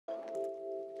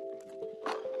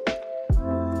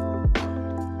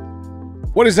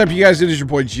What is up, you guys? It is your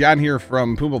boy John here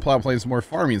from Puma, Plow, playing some more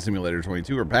Farming Simulator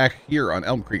 22. We're back here on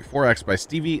Elm Creek 4X by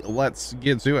Stevie. Let's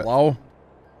get to it. Plow.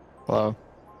 Hello.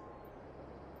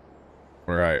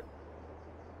 All right.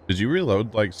 Did you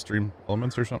reload like stream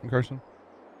elements or something, Carson?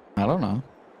 I don't know.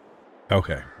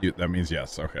 Okay, that means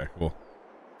yes. Okay, cool.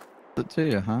 It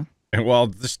to you, huh? And well,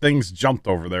 this thing's jumped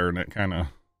over there, and it kind of,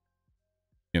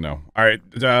 you know. All right,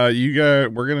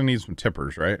 we're gonna need some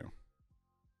tippers, right?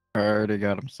 I already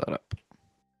got them set up.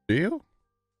 Do you?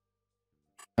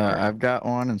 I've got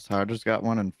one, and Sarge's got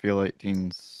one, and Fuel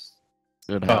 18's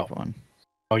should have one.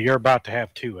 Oh, you're about to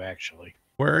have two, actually.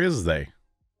 Where is they?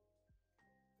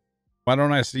 Why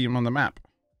don't I see them on the map?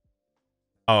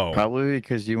 Oh, Probably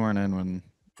because you weren't in when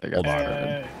they got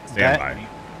started. stand by.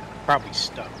 Probably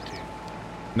stuck too.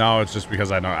 No, it's just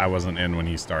because I wasn't in when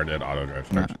he started auto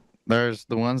drive. Nah. There's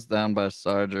the ones down by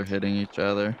Sarge are hitting each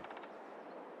other.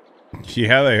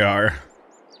 Yeah, they are.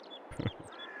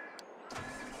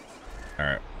 All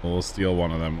right, we'll steal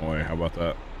one of them away. How about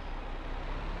that?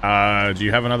 Do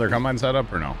you have another combine set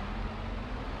up or no?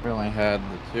 We only had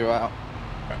the two out.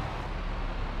 Okay.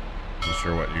 Not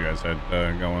sure what you guys had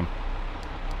going.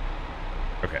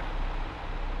 Okay.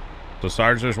 So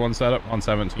Sarge, there's one set up,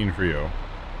 117 for you.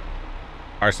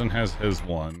 Carson has his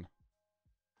one.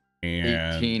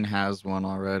 And 18 has one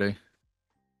already.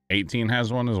 18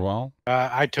 has one as well?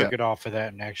 I took it off of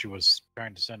that and actually was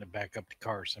trying to send it back up to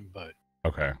Carson, but...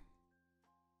 Okay.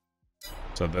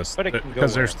 So this... But it can go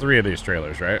because there's wherever. 3 of these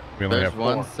trailers, right? We only There's have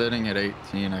one 4. sitting at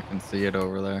 18. I can see it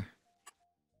over there.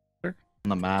 Sure. On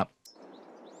the map.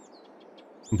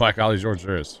 Black Ollie George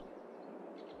there is.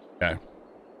 Okay.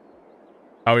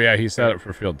 Oh yeah, he set it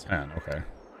for field 10. Okay.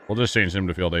 We'll just change him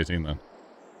to field 18 then.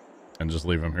 And just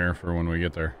leave him here for when we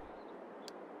get there.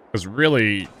 Because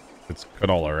really, it's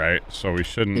canola, right? So we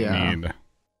shouldn't need...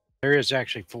 There is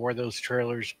actually 4 of those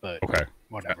trailers, but okay.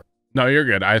 Whatever. No, you're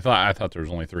good. I thought there was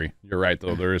only 3. You're right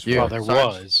though. There is 4. Yeah, there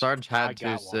was. Sarge I had two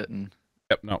got one. sitting.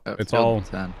 Yep, no. at It's field all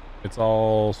 10. it's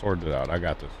all sorted out. I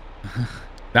got this.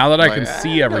 Now that I can Like,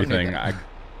 see I don't need everything, that.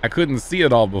 I couldn't see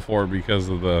it all before because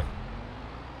of the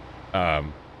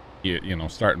you know,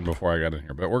 starting before I got in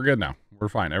here. But we're good now. We're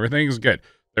fine. Everything's good.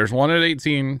 There's one at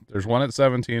 18, there's one at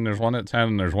 17, there's one at 10,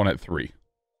 and there's one at 3.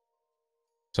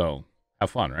 So,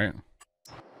 have fun, right?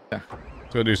 Yeah.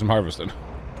 Let's go do some harvesting.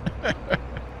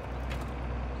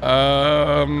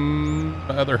 The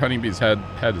other honeybee's head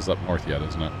is up north yet,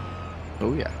 isn't it?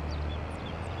 Oh, yeah.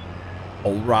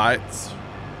 All right.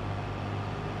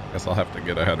 Guess I'll have to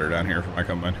get a header down here for my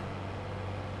combine.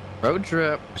 Road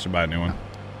trip. I should buy a new one.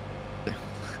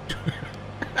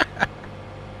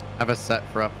 Have a set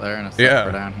for up there and a set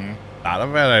for down here. Not a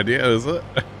bad idea, is it?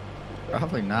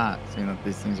 Probably not, seeing that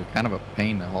these things are kind of a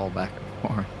pain to haul back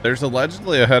and forth. There's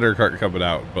allegedly a header cart coming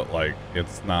out, but like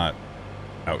it's not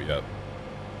out yet.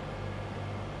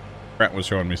 Brent was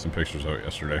showing me some pictures of it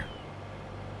yesterday.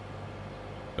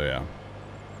 So yeah.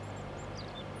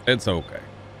 It's okay.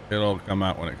 It'll come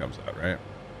out when it comes out, right?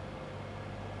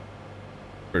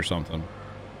 Or something.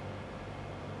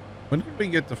 When did we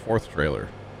get the 4th trailer?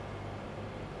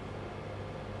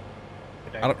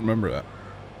 I don't remember that.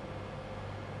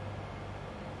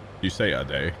 You say a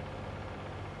day?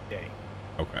 Day.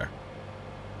 Okay.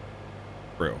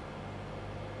 True.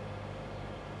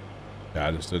 Yeah,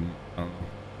 I just didn't. I don't know.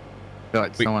 I feel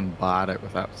like someone bought it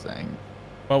without saying.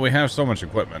 Well, we have so much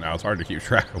equipment now; it's hard to keep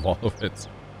track of all of it.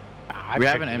 We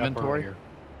have an inventory?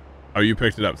 Oh, you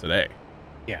picked it up today?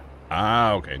 Yeah.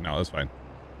 Ah, okay. No, that's fine.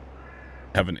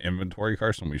 Have an inventory,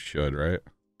 Carson? We should, right?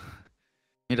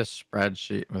 Need a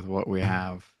spreadsheet with what we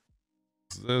have.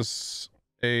 Is this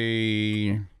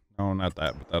a... No, not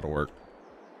that, but that'll work.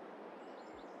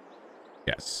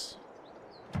 Yes.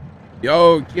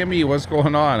 Yo, Kimmy, what's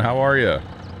going on? How are you?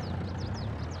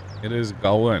 It is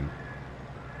going.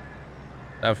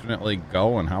 Definitely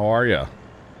going. How are you?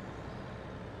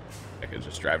 I could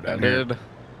just drive down here.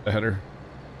 The header.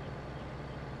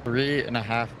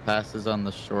 3.5 passes on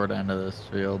the short end of this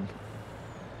field.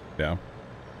 Yeah.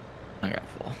 I got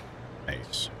full.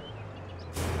 Nice.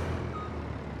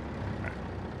 Right.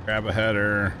 Grab a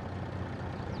header.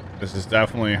 This is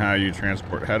definitely how you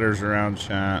transport headers around,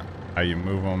 chat. How you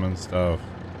move them and stuff.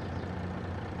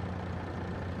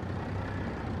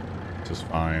 This is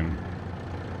fine.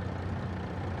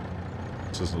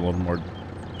 This is a little more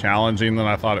challenging than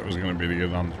I thought it was going to be to get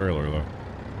it on the trailer, though.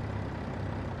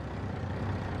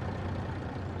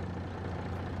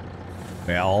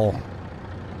 Well.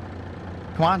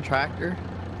 Come on, tractor.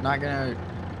 Not gonna.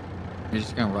 You're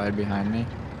just gonna ride behind me.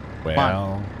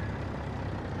 Well.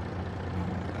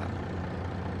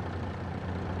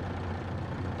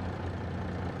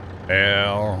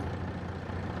 Well.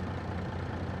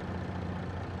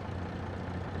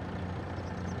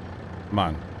 Come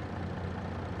on.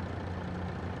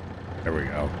 There we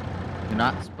go. You're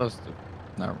not supposed to.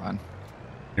 Never mind.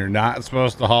 You're not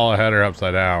supposed to haul a header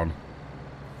upside down.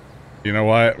 You know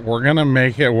what? We're gonna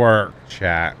make it work,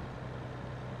 chat.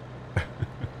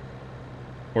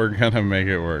 We're gonna make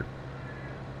it work.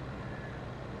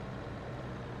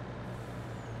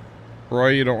 Roy,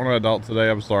 you don't want to adult today?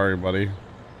 I'm sorry, buddy.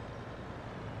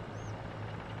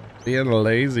 Being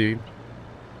lazy. It's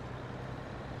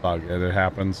all good. It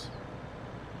happens.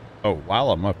 Oh, while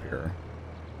I'm up here.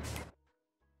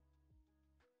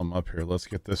 Let's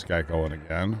get this guy going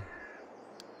again.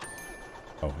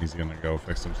 Oh, he's gonna go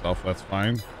fix himself. That's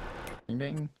fine. Ding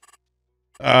ding.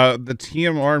 The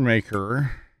TMR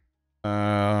maker.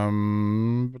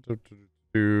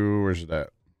 Where's that?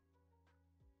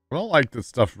 I don't like that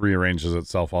stuff rearranges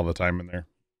itself all the time in there.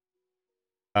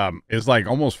 It's like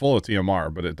almost full of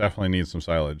TMR, but it definitely needs some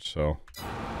silage, so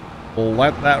we'll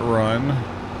let that run.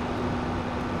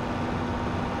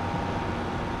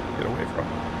 Get away from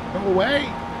it. Go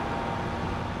away!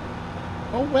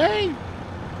 Go away!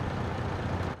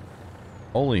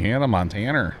 Holy Hannah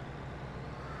Montana.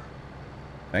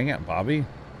 Dang it, Bobby.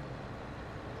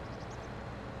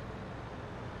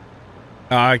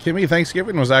 Kimmy,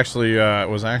 Thanksgiving was actually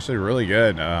really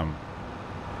good.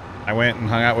 I went and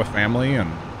hung out with family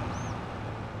and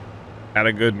had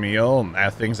a good meal,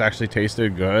 and things actually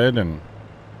tasted good. And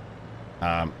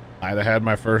I had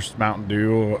my first Mountain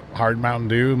Dew, hard Mountain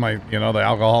Dew, the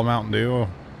alcohol Mountain Dew.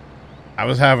 I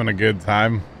was having a good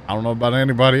time. I don't know about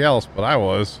anybody else, but I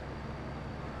was.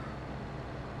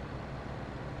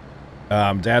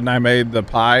 Dad and I made the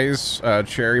pies,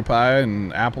 cherry pie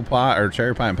and apple pie, or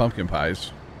cherry pie and pumpkin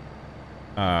pies.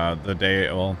 The day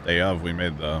of, we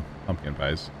made the pumpkin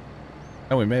pies.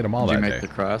 And we made them all that day. Did you make the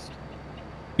crust?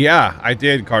 Yeah, I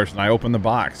did, Carson. I opened the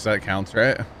box. That counts,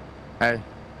 right? Hey.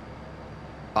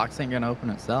 Box ain't gonna open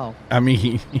itself. I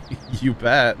mean, you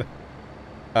bet.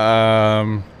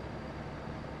 But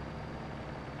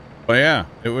yeah,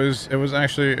 it was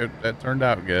actually, it turned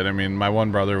out good. I mean, my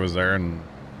one brother was there, and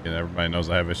everybody knows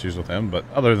I have issues with him, but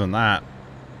other than that,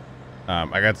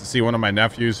 I got to see one of my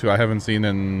nephews who I haven't seen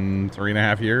in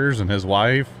 3.5 years, and his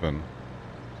wife, and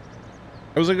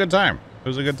it was a good time. It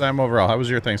was a good time overall. How was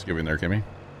your Thanksgiving there, Kimmy?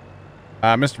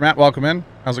 Mr. Matt, welcome in.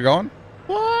 How's it going?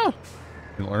 Ah,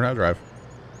 you learn how to drive.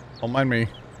 Don't mind me.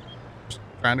 Just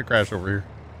trying to crash over here.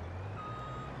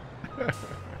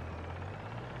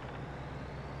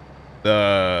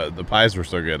 The pies were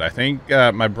so good. I think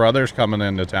my brother's coming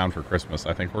into town for Christmas.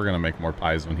 I think we're gonna make more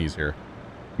pies when he's here.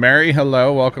 Mary,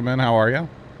 hello, welcome in. How are you?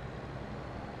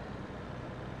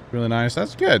 Really nice.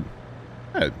 That's good.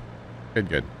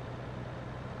 Good.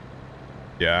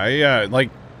 Yeah, I like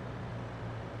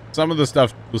some of the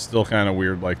stuff was still kind of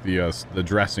weird, like the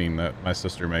dressing that my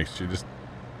sister makes. She just,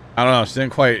 I don't know, she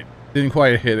didn't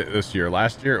quite hit it this year.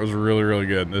 Last year it was really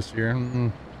good. This year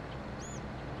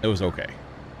it was okay.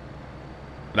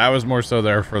 But I was more so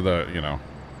there for the,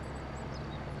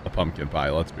 the pumpkin pie,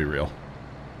 let's be real.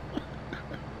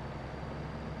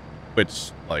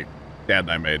 Which, like, Dad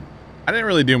and I made. I didn't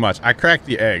really do much. I cracked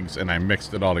the eggs and I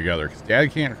mixed it all together, because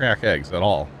Dad can't crack eggs at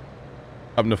all.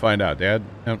 Come to find out, Dad,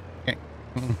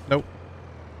 nope.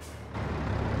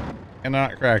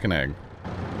 Cannot crack an egg.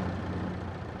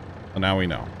 So now we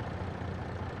know.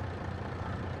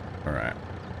 Alright.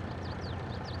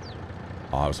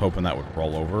 Oh, I was hoping that would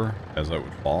roll over as it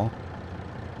would fall.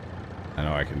 I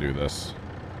know I can do this.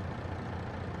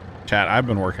 Chat, I've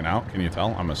been working out. Can you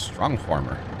tell? I'm a strong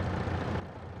farmer.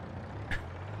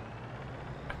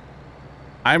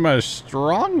 I'm a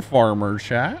strong farmer,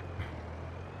 chat.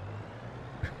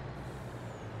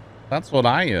 That's what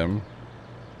I am.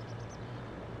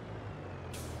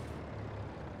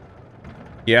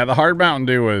 Yeah, the hard Mountain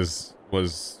Dew was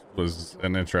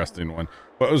an interesting one.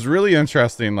 What was really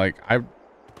interesting, like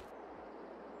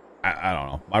I don't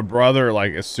know. My brother,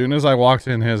 like, as soon as I walked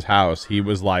in his house, he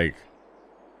was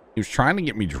trying to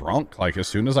get me drunk, like, as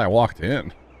soon as I walked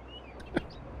in.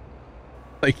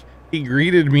 Like, he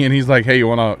greeted me and he's like, "Hey, you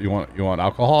want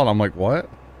alcohol?" And I'm like, "What?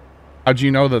 How'd you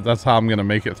know that that's how I'm gonna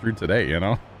make it through today,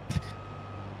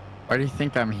 Why do you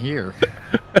think I'm here?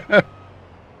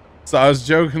 So I was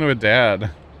joking with Dad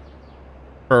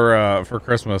for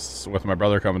Christmas with my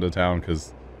brother coming to town,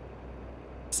 because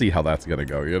see how that's gonna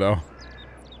go,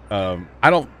 I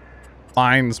don't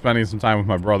mind spending some time with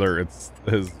my brother. It's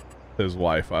his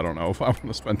wife. I don't know if I'm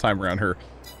gonna spend time around her,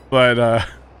 but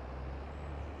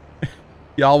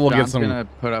y'all will get some. Gonna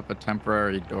put up a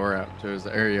temporary door out to his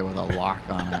area with a lock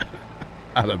on it.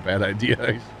 Not a bad idea,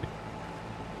 actually.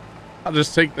 I'll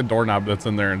just take the doorknob that's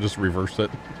in there and just reverse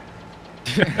it.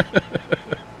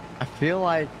 I feel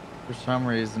like for some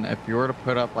reason, if you were to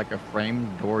put up like a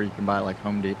framed door, you can buy like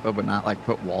Home Depot, but not like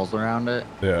put walls around it.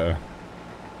 Yeah.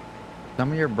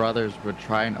 Some of your brothers would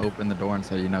try and open the door and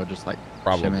say, you know, just like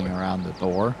Probably. shimmying around the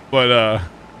door, But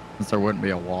since there wouldn't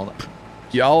be a wall.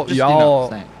 y'all Just, you know,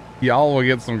 saying. y'all will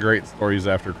get some great stories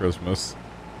after Christmas.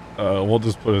 We'll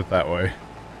just put it that way.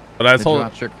 But I Did you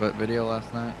watch your clip video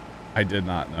last night? I did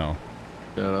not know.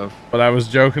 Should've. But I was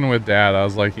joking with Dad. I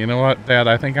was like, you know what, Dad?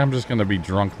 I think I'm just gonna be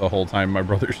drunk the whole time my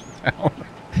brother's in town.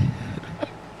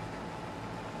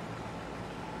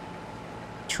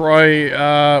 Troy,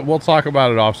 we'll talk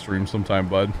about it off stream sometime,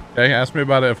 bud. Okay, ask me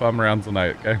about it if I'm around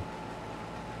tonight. Okay.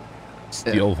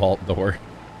 Steel vault door.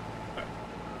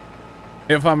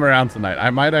 If I'm around tonight, I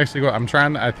might actually go.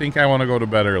 I think I want to go to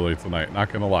bed early tonight.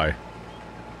 Not gonna lie.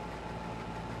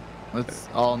 Let's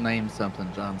all name something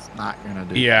John's not gonna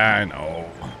do. Yeah, I know.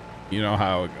 You know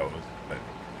how it goes, but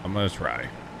I'm gonna try.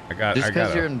 Just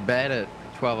because you're in bed at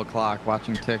 12 o'clock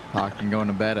watching TikTok and going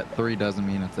to bed at 3 doesn't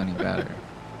mean it's any better.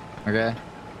 Okay?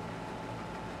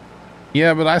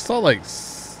 Yeah, but I saw like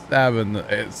 7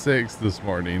 at 6 this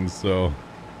morning, so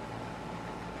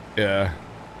yeah.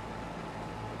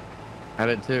 I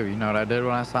did too. You know what I did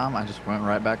when I saw him? I just went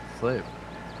right back to sleep.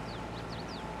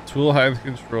 Tool height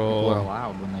People control. are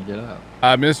loud when they get up.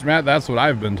 Mr. Matt, that's what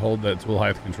I've been told, that tool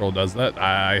height control does that.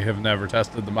 I have never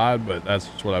tested the mod, but that's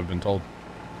just what I've been told.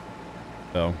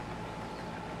 So,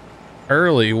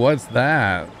 early, what's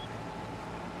that?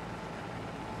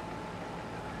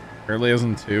 Early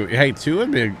isn't 2. Hey, 2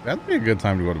 that'd be a good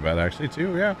time to go to bed, actually.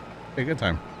 2, yeah, be a good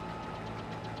time.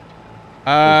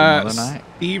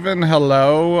 Steven,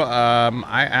 hello.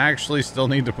 I actually still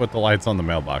need to put the lights on the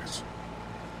mailbox.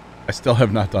 I still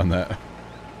have not done that.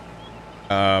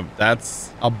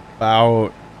 That's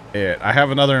about it. I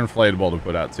have another inflatable to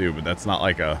put out too, but that's not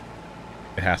like it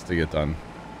has to get done.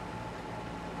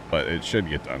 But it should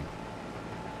get done.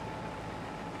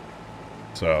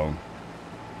 So,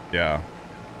 yeah.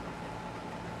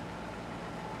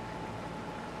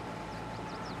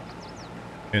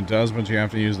 It does, but you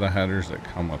have to use the headers that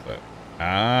come with it.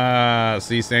 Ah,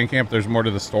 see, Sandcamp, there's more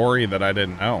to the story that I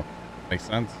didn't know. Makes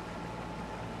sense.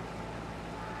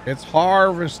 It's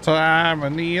harvest time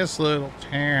in this little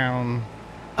town.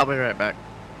 I'll be right back.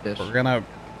 We're gonna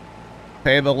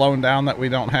pay the loan down that we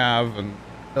don't have and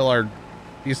fill our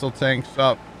diesel tanks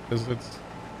up because it's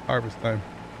harvest time.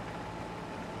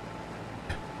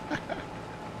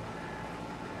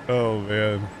 Oh,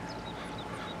 man.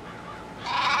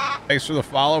 Thanks for the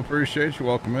follow. Appreciate you.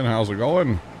 Welcome in. How's it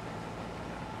going?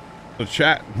 The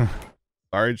chat.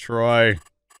 Sorry, Troy.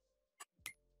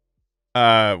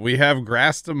 We have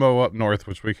grass to mow up north,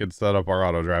 which we could set up our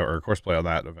auto drive or course play on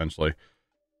that eventually.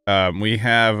 We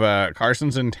have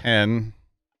Carson's in 10.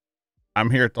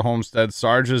 I'm here at the homestead.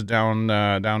 Sarge is down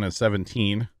at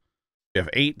 17. We have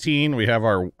 18. We have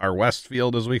our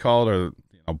Westfield, as we call it,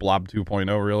 or Blob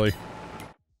 2.0 really.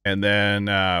 And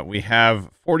then we have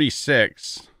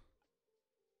 46.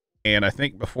 And I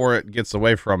think before it gets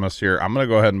away from us here, I'm going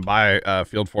to go ahead and buy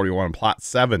Field 41 and plot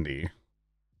 70.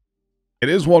 It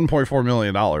is $1.4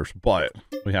 million, but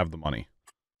we have the money.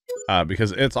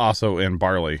 Because it's also in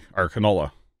barley, or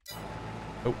canola.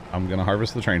 Oh, I'm going to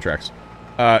harvest the train tracks.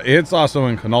 It's also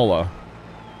in canola.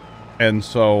 And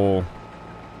so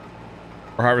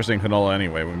we're harvesting canola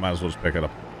anyway. We might as well just pick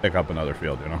up another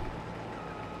field, you know?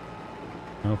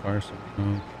 No, Carson.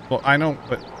 No. Well, I know,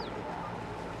 but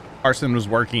Carson was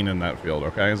working in that field,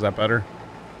 okay? Is that better?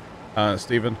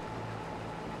 Steven?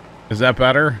 Is that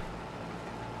better?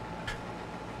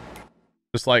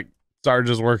 Just like Sarge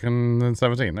is working in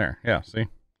 17. There. Yeah, see?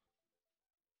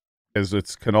 Because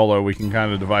it's canola, we can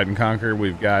kind of divide and conquer.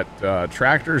 We've got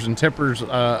tractors and tippers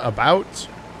about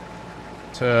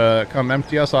to come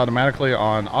empty us automatically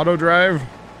on auto drive.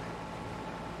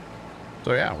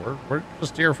 So yeah, we're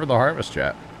just here for the harvest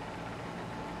chat.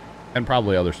 And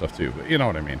probably other stuff too, but you know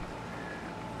what I mean.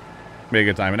 Be a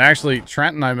good time. And actually,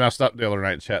 Trent and I messed up the other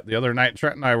night, chat. The other night,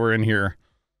 Trent and I were in here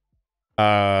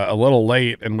a little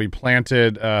late, and we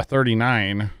planted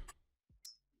 39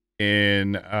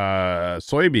 in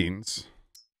soybeans.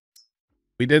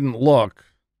 We didn't look.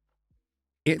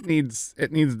 It needs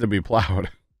to be plowed.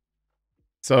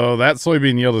 So that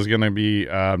soybean yield is going to be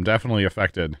definitely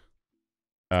affected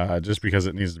just because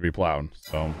it needs to be plowed.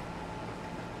 So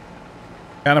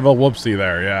kind of a whoopsie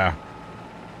there, yeah.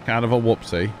 Kind of a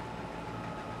whoopsie.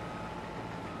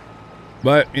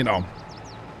 But, you know,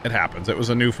 it happens. It was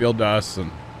a new field to us,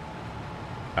 and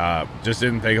just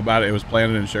didn't think about it. It was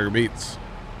planted in sugar beets.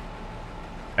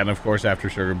 And of course, after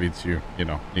sugar beets, you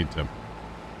know, need to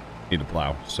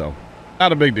plow. So,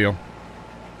 not a big deal.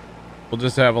 We'll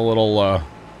just have a little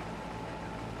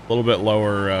little bit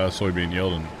lower soybean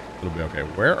yield, and it'll be okay.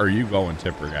 Where are you going,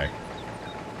 tipper guy?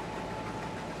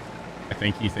 I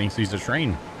think he thinks he's a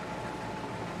train.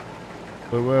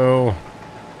 Whoa.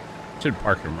 Should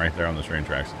park him right there on the train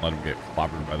tracks and let him get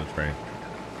clobbered by the train.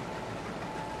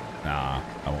 Nah,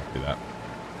 I won't do that.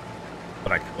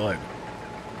 But I could.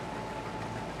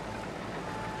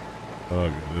 Oh,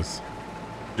 goodness.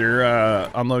 Is your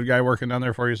unload guy working down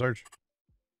there for you, Sarge?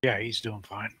 Yeah, he's doing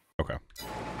fine. Okay.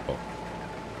 Cool.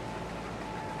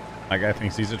 That guy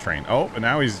thinks he's a train. Oh, but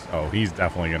now he's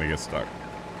definitely going to get stuck.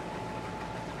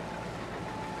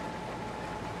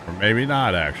 Or maybe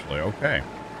not, actually. Okay.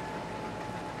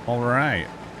 All right.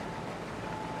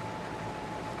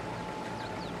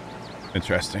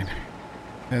 Interesting.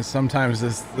 And sometimes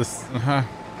it's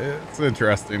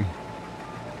interesting.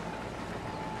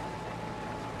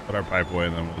 Put our pipe away,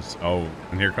 and then was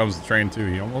and here comes the train too.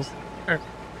 He almost there.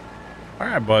 All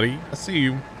right, buddy. I see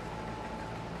you.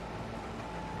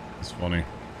 It's funny.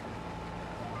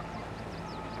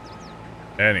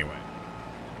 Anyway.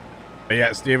 But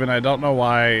yeah, Steven, I don't know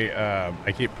why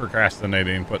I keep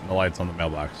procrastinating putting the lights on the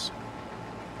mailbox.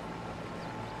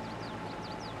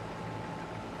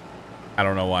 I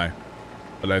don't know why,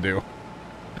 but I do.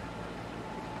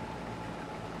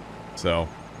 So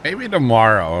maybe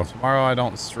tomorrow. Tomorrow I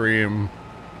don't stream.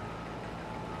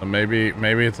 So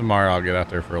maybe tomorrow I'll get out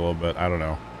there for a little bit. I don't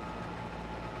know.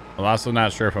 I'm also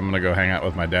not sure if I'm gonna go hang out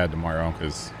with my dad tomorrow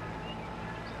because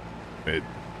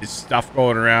it's stuff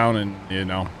going around and, you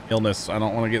know, illness. I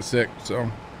don't want to get sick. So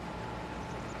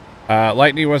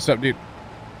Lightning, what's up, dude?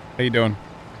 How you doing?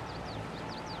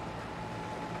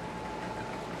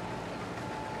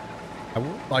 I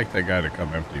would like that guy to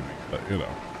come empty me, but, you know,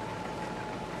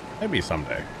 maybe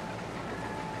someday.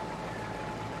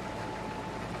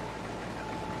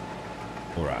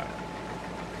 All right.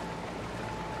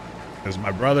 Because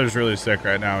my brother's really sick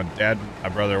right now, and Dad and my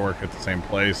brother work at the same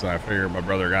place, and I figured my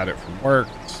brother got it from work,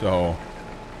 so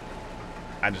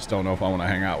I just don't know if I want to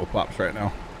hang out with Pops right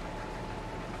now.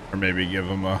 Or maybe give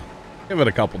it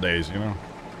a couple days, you know?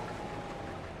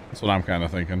 That's what I'm kind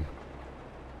of thinking.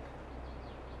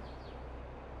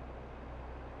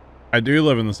 I do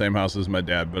live in the same house as my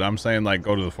dad, but I'm saying, like,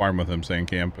 go to the farm with him, saying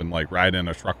camp, and, like, ride in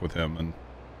a truck with him, and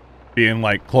be in,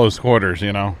 like, close quarters,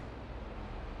 you know?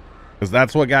 Because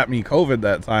that's what got me COVID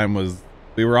that time, was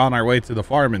we were on our way to the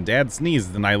farm, and Dad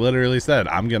sneezed, and I literally said,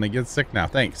 I'm gonna get sick now,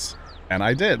 thanks. And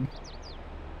I did.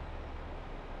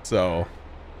 So,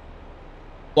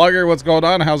 Plugger, what's going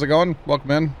on? How's it going?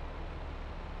 Welcome in.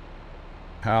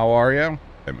 How are you?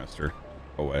 Hey, mister.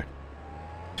 Go away.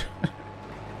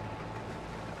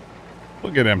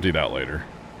 We'll get emptied out later.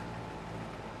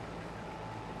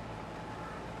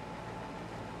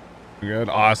 Good.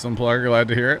 Awesome, Plugger. Glad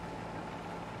to hear it.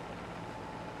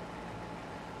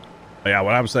 But yeah,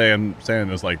 what I'm saying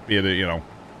is, like, be it, you know,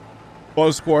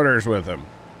 close quarters with him.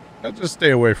 I'll just stay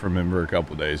away from him for a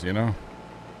couple days, you know?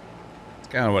 It's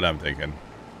kind of what I'm thinking.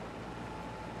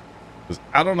 'Cause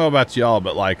I don't know about y'all,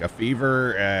 but, like, a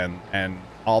fever and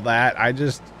all that,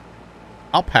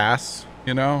 I'll pass,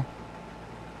 you know?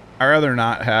 I'd rather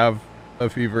not have a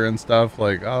fever and stuff.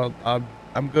 Like,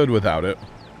 I'm good without it.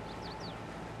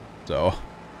 So,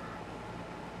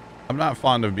 I'm not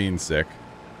fond of being sick.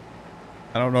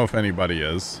 I don't know if anybody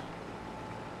is,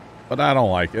 but I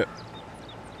don't like it.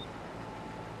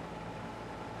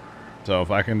 So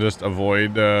if I can just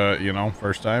avoid, you know,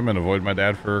 first time and avoid my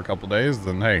dad for a couple days,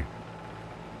 then hey,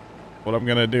 what I'm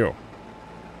gonna do.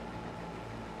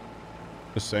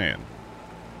 Just saying.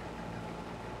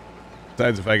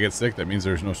 Besides, if I get sick, that means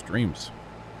there's no streams.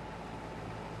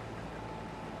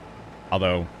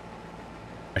 Although,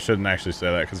 I shouldn't actually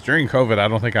say that, because during COVID, I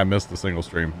don't think I missed a single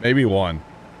stream. Maybe one.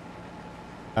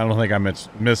 I don't think I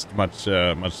missed much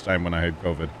time when I had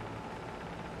COVID.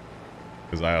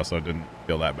 Because I also didn't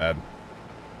feel that bad.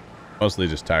 Mostly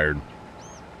just tired.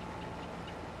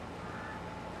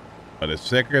 But as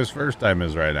sick as first time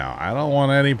is right now, I don't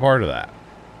want any part of that.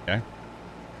 Okay?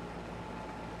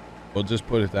 We'll just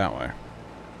put it that way.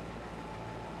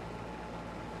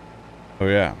 Oh,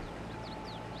 yeah.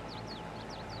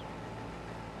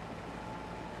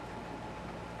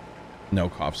 No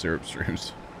cough syrup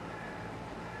streams.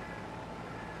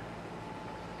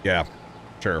 Yeah,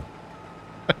 sure.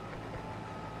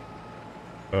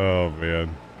 Oh,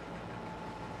 man.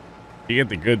 You get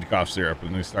the good cough syrup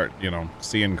and they start, you know,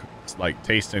 seeing, like,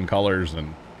 tasting colors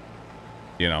and,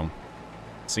 you know,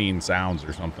 seeing sounds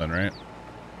or something, right?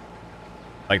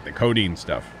 Like the codeine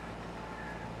stuff.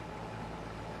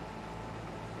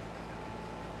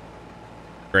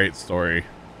 Great story.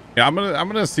 Yeah, I'm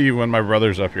gonna see when my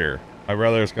brother's up here. My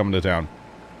brother's coming to town.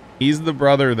 He's the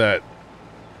brother that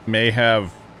may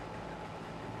have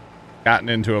gotten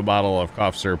into a bottle of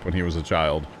cough syrup when he was a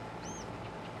child.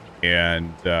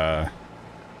 And, well,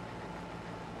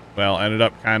 ended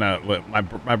up kind of...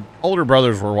 My older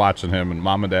brothers were watching him, and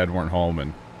mom and dad weren't home,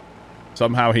 and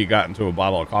somehow he got into a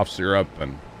bottle of cough syrup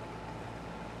and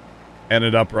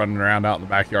ended up running around out in the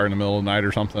backyard in the middle of the night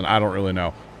or something. I don't really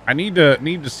know. I need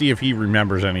to see if he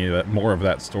remembers any of that, more of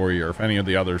that story, or if any of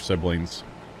the other siblings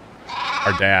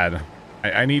are dad.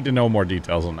 I need to know more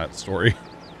details on that story.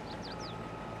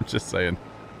 I'm just saying.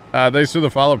 Thanks for the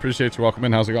follow. Appreciate you. Welcome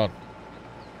in. How's it going?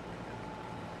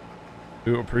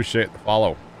 Do appreciate the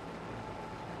follow.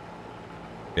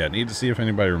 Yeah, need to see if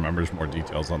anybody remembers more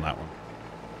details on that one.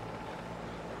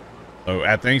 So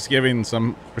at Thanksgiving,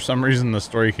 for some reason, the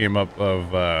story came up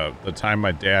of the time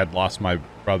my dad lost my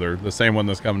brother, the same one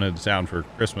that's coming into town for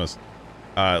Christmas.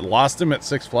 Lost him at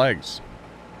Six Flags.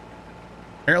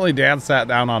 Apparently, Dad sat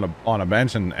down on a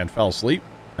bench and fell asleep,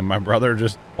 and my brother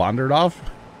just wandered off.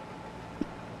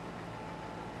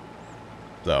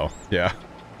 So yeah,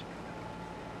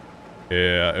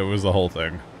 it was the whole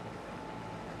thing.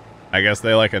 I guess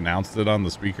they like announced it on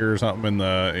the speaker or something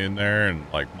in there, and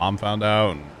like mom found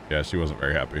out, and yeah, she wasn't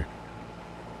very happy.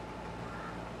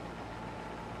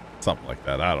 Something like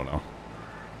that. I don't know.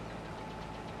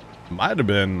 Might have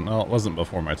been. Well, it wasn't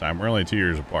before my time. We're only 2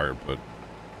 years apart, but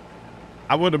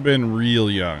I would have been real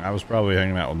young. I was probably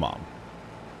hanging out with mom,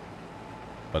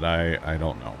 but I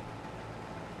don't know.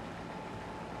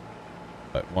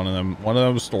 But one of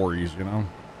those stories, you know.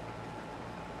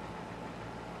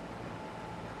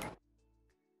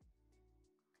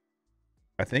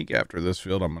 I think after this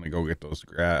field, I'm gonna go get those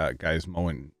guys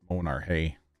mowing our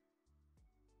hay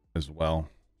as well.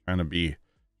 Try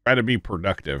to be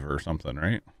productive or something,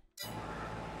 right?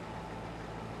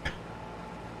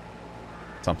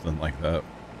 Something like that.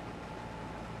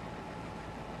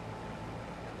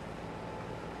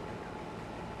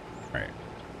 Right.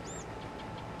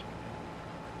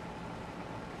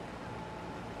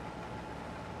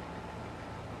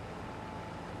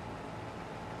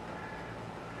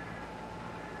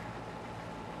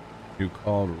 You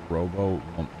called Robo.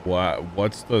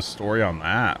 What's the story on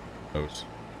that? Those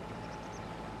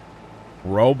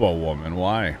Robo Woman.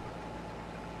 Why?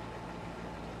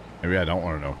 Maybe I don't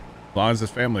want to know. As long as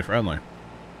it's family friendly.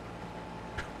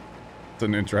 It's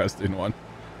an interesting one.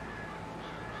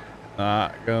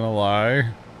 Not gonna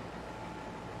lie.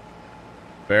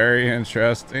 Very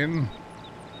interesting.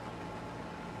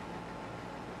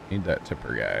 Need that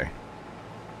tipper guy.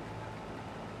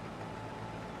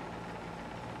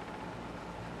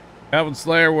 Calvin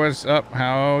Slayer, what's up?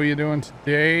 How are you doing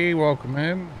today? Welcome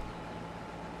in.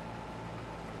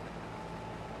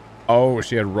 Oh,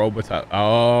 she had Robot.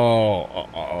 Oh.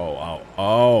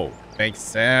 Makes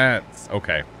sense.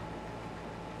 Okay.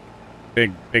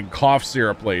 Big cough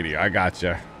syrup lady. I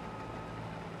gotcha.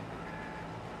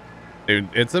 Dude,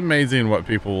 it's amazing what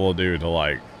people will do to,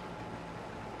 like,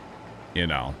 you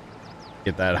know,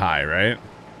 get that high, right?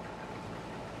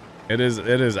 It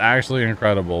is actually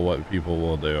incredible what people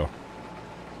will do.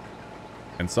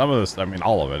 And some of this, I mean,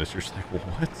 all of it, it's just like,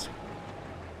 what?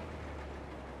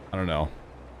 I don't know.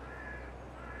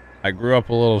 I grew up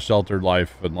a little sheltered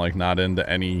life and, like, not into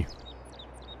any,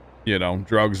 you know,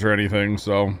 drugs or anything,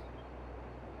 so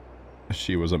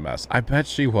she was a mess. I bet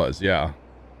she was, yeah.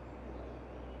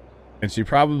 And she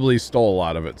probably stole a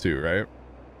lot of it too, right?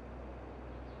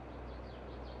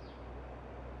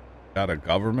 Got a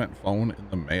government phone in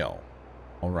the mail.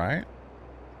 All right.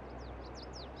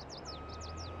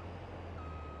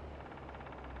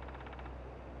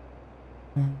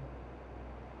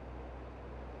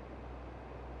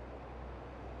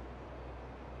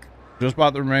 Just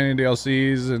bought the remaining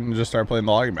DLCs and just started playing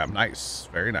the logging map. Nice.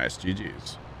 Very nice.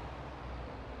 GG's.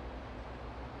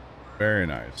 Very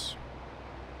nice.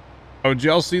 Oh, did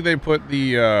y'all see they put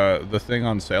the thing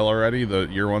on sale already? The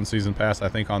year 1 season pass, I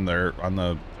think, on the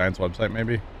Giants website,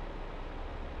 maybe?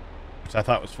 Which I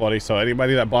thought was funny. So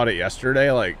anybody that bought it yesterday,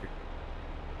 like,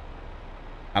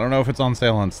 I don't know if it's on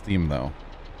sale on Steam though.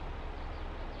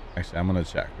 Actually, I'm gonna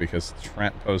check because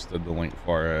Trent posted the link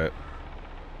for it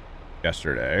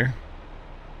yesterday.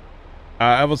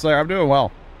 I will say I'm doing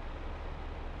well.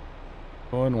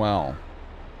 Doing well.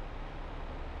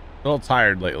 A little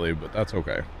tired lately, but that's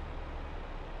okay.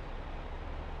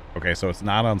 Okay, so it's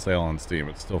not on sale on Steam.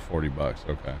 It's still 40 bucks.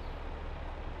 Okay.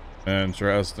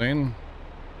 Interesting.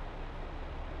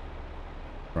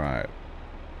 Right.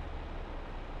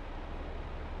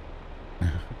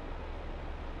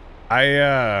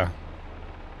 I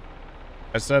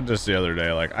said this the other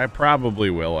day, like, I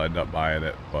probably will end up buying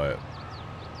it, but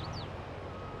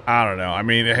I don't know. I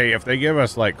mean, hey, if they give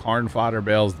us like corn fodder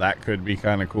bales, that could be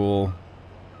kind of cool.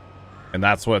 And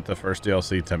that's what the first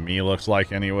DLC to me looks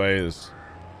like anyway, is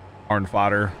corn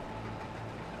fodder.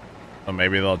 So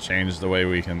maybe they'll change the way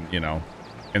we can, you know,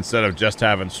 instead of just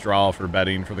having straw for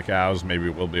bedding for the cows, maybe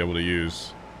we'll be able to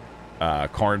use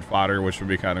corn fodder, which would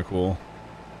be kind of cool.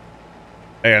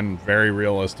 And very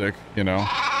realistic, you know.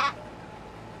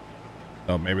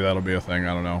 So maybe that'll be a thing.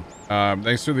 I don't know.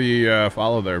 Thanks for the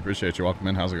follow there. Appreciate you. Welcome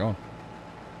in. How's it going?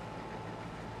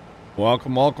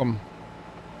 Welcome, welcome.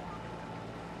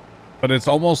 But it's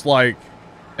almost like,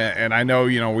 and I know,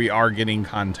 you know, we are getting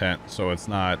content, so it's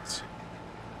not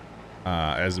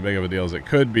as big of a deal as it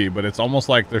could be, but it's almost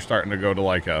like they're starting to go to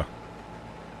like a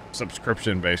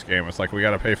subscription-based game. It's like we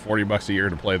got to pay $40 a year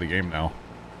to play the game now,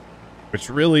 which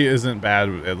really isn't bad,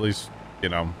 at least, you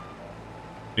know.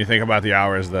 You think about the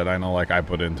hours that I know, like, I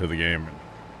put into the game, and,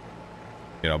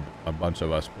 you know, a bunch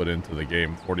of us put into the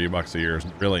game. $40 a year is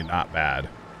really not bad.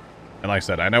 And like I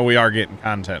said, I know we are getting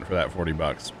content for that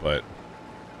 $40, but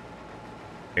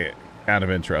it's kind of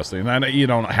interesting. And I know you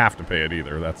don't have to pay it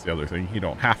either. That's the other thing. You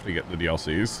don't have to get the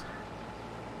DLCs.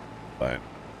 But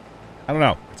I don't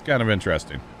know. It's kind of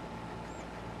interesting.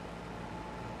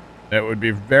 It would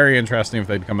be very interesting if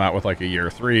they'd come out with like a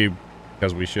year 3,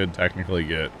 because we should technically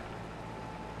get,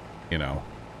 you know,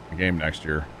 a game next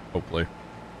year, hopefully.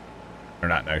 Or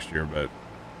not next year, but,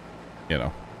 you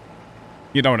know.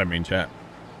 You know what I mean, chat.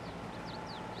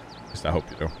 At least I hope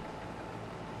you do.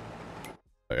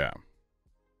 But yeah.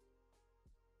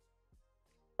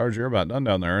 Sarge, you're about done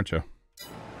down there, aren't you?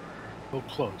 So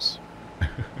close.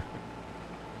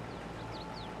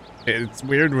 It's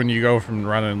weird when you go from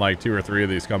running like 2 or 3 of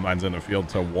these combines in a field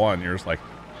to 1. You're just like,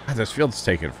 God, this field's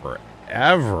taking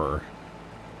forever.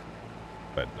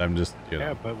 But I'm just, you know.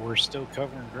 Yeah, but we're still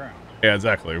covering ground. Yeah,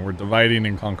 exactly. We're dividing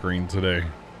and conquering today.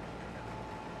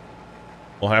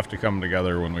 We'll have to come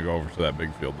together when we go over to that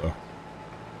big field, though.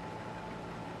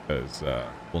 Because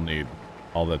we'll need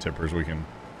all the tippers we can.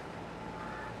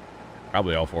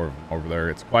 Probably all 4 of them over there.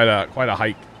 It's quite a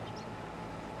hike.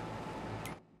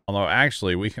 Although,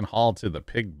 actually, we can haul to the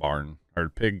pig barn, or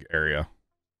pig area.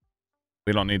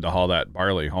 We don't need to haul that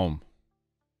barley home.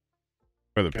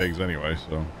 For the pigs anyway,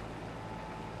 so.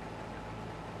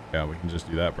 Yeah, we can just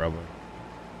do that, probably.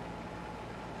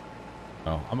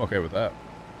 Oh, I'm okay with that.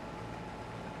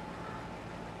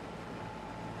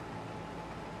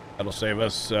 That'll save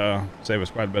us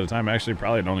quite a bit of time. Actually,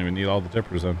 probably don't even need all the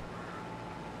tippers then.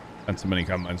 And so many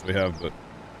combines we have, but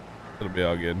it'll be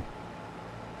all good.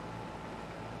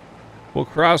 We'll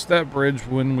cross that bridge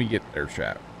when we get there,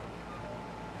 chat.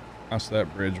 Cross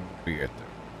that bridge when we get there.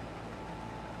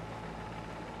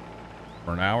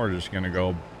 For now, we're just going to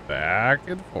go back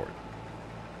and forth.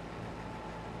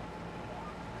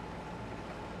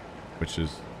 Which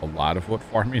is a lot of what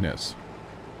farming is.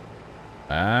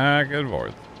 Back and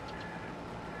forth.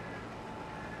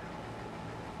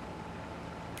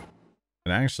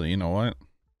 And actually, you know what?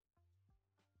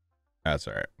 That's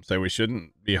alright. So we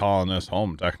shouldn't be hauling this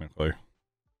home, technically.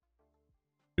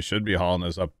 We should be hauling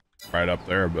this up right up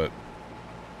there, but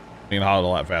we can haul it a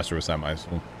lot faster with semis,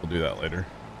 so we'll do that later.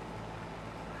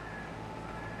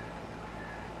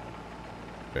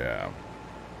 Yeah.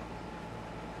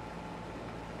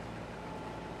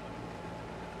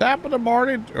 Top of the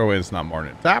morning. Oh, wait, it's not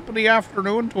morning. Top of the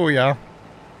afternoon to ya.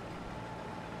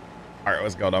 Alright,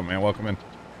 what's going on, man? Welcome in. How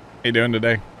you doing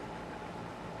today?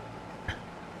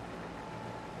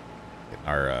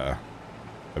 Our,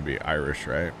 would be Irish,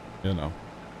 right? You know,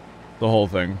 the whole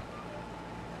thing.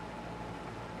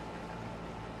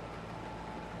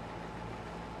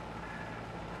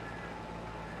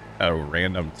 A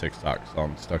random TikTok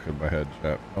song stuck in my head,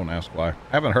 chat. Don't ask why. I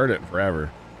haven't heard it in forever.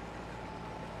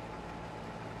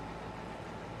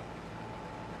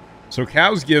 So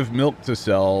cows give milk to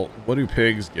sell. What do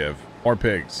pigs give? More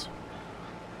pigs.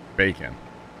 Bacon.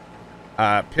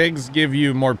 Pigs give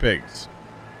you more pigs.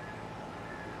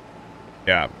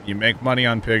 Yeah, you make money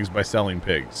on pigs by selling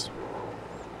pigs.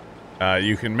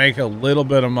 You can make a little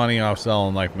bit of money off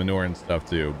selling like manure and stuff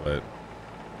too, but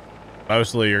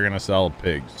mostly you're going to sell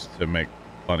pigs to make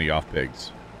money off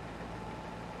pigs.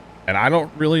 And I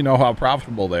don't really know how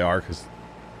profitable they are, because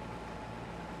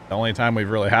the only time we've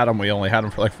really had them, we only had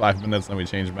them for like 5 minutes and then we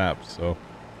changed maps. So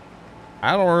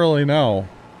I don't really know.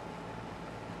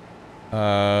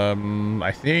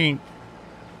 I think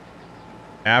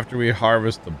after we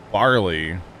harvest the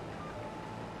barley,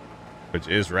 which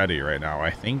is ready right now, I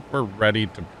think we're ready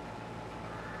to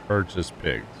purchase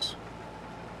pigs.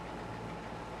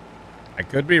 I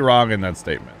could be wrong in that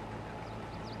statement,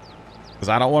 because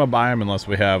I don't want to buy them unless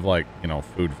we have, like, you know,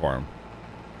 food for them.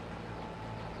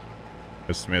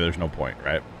 Because to me, there's no point,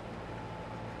 right?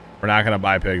 We're not going to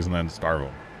buy pigs and then starve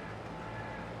them.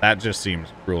 That just seems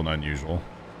cruel and unusual.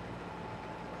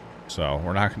 So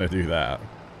we're not going to do that.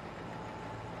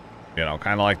 You know,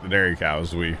 kind of like the dairy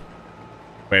cows. We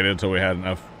waited until we had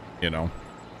enough, you know,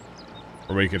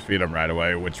 where we could feed them right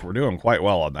away, which we're doing quite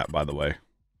well on that, by the way.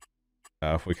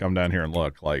 If we come down here and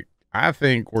look, like, I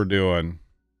think we're doing,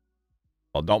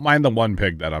 well, don't mind the one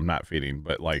pig that I'm not feeding,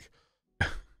 but like,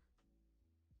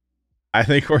 I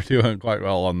think we're doing quite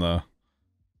well on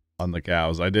the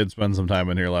cows. I did spend some time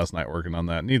in here last night working on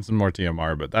that. Need some more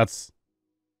TMR, but that's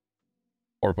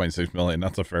 4.6 million.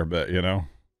 That's a fair bit, you know?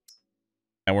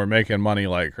 And we're making money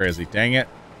like crazy. Dang it.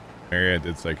 Maybe I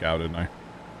did say cow, didn't I?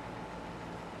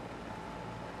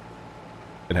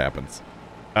 It happens.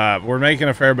 We're making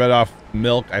a fair bit off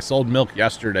milk. I sold milk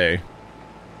yesterday.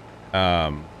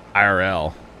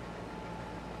 IRL.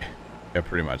 Yeah,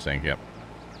 pretty much, thank you.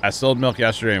 I sold milk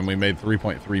yesterday and we made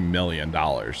 $3.3 million.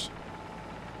 Now,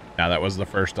 that was the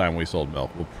first time we sold milk.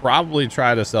 We'll probably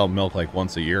try to sell milk like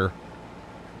once a year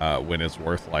when it's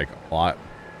worth like a lot.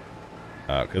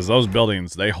 Because those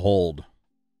buildings, they hold.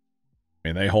 I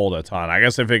mean, they hold a ton. I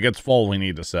guess if it gets full, we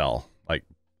need to sell. Like,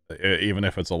 even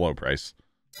if it's a low price.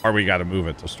 Or we got to move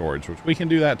it to storage, which we can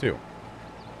do that too.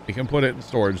 We can put it in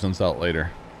storage and sell it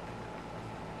later.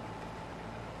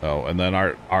 So, and then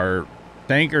our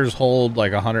tankers hold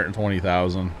like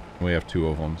 120,000. We have 2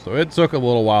 of them. So it took a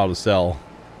little while to sell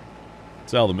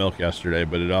the milk yesterday,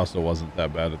 but it also wasn't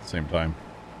that bad at the same time.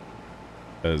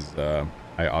 Because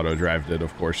I auto-drived it,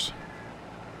 of course.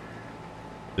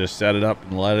 Just set it up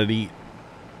and let it eat.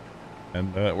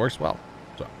 And it works well.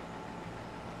 So,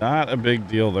 not a big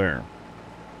deal there.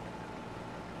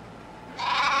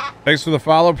 Thanks for the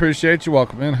follow. Appreciate you.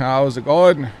 Welcome in. How's it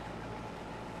going?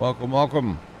 Welcome,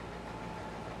 welcome.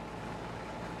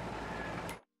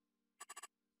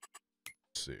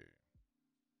 Let's see.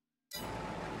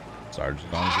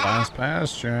 Sergeant on his last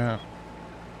pass, chat.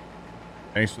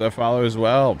 Thanks for that follow as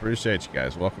well. Appreciate you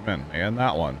guys. Welcome in. And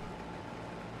that one.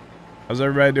 How's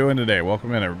everybody doing today?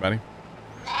 Welcome in, everybody.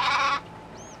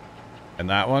 And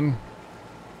that one.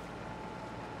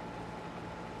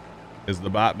 Is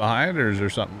the bot behind, or is there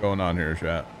something going on here,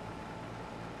 chat?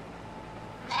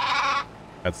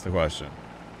 That's the question.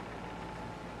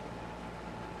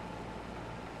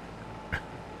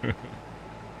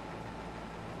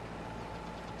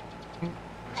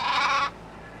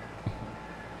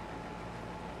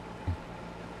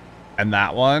 And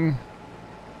that one.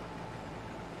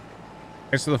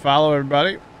 Thanks for the follow,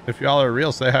 everybody. If y'all are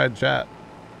real, say hi in chat.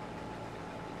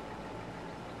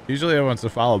 Usually everyone's a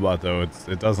follow bot, though.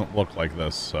 It doesn't look like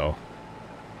this, so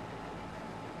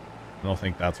I don't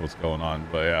think that's what's going on,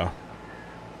 but yeah.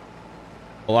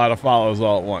 A lot of follows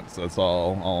all at once. That's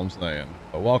all I'm saying.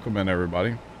 But welcome in,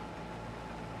 everybody.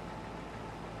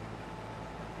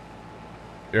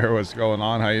 You hear what's going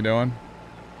on? How you doing?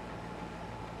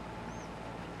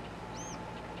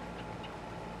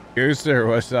 Gooster,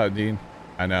 what's up, Dean?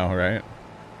 I know, right?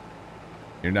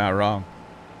 You're not wrong.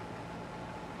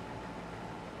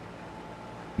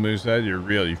 Moosehead, you're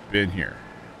real. You've been here.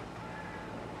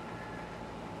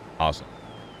 Awesome.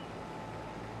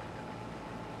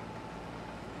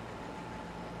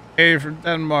 Hey, from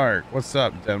Denmark. What's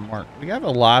up, Denmark? We have a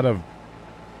lot of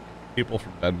people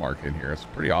from Denmark in here. It's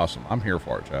pretty awesome. I'm here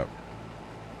for it, chap.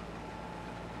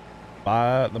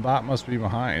 The bot must be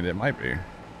behind. It might be.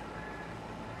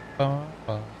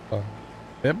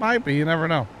 It might be. You never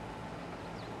know.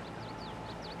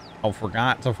 Oh,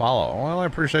 forgot to follow. Well, I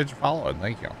appreciate you following.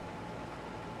 Thank you.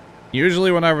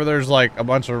 Usually whenever there's like a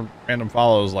bunch of random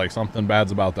follows, like something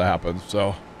bad's about to happen,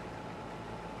 so.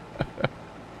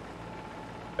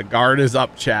 The guard is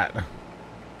up, chat.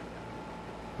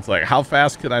 It's like, how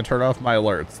fast can I turn off my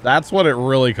alerts? That's what it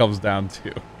really comes down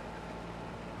to.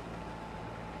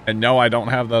 And no, I don't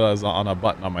have that as on a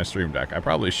button on my stream deck. I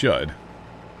probably should.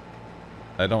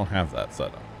 I don't have that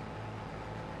set up.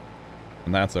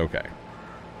 And that's okay.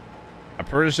 I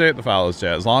appreciate the follows,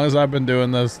 chat. As long as I've been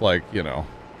doing this, like, you know,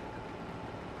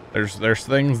 there's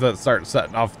things that start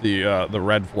setting off the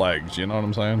red flags. You know what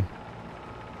I'm saying?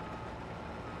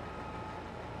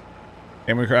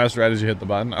 Can we cross strategy? Hit the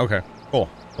button. Okay, cool.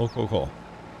 Cool.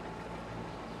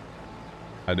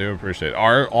 I do appreciate it.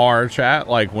 Our chat,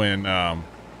 like when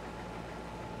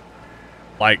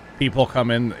like people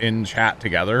come in chat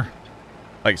together,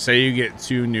 like say you get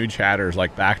 2 new chatters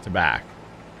like back to back,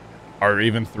 or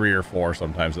even 3 or 4,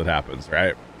 sometimes it happens,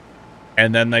 right?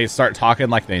 And then they start talking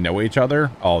like they know each other.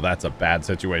 Oh, that's a bad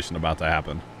situation about to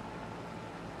happen.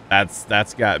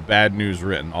 That's got bad news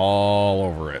written all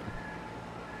over it.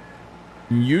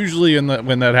 Usually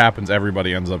when that happens,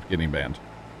 everybody ends up getting banned.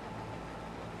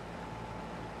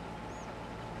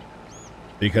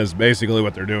 Because basically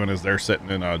what they're doing is they're sitting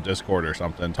in a Discord or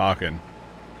something talking,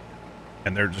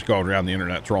 and they're just going around the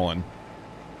internet trolling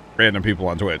random people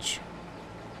on Twitch.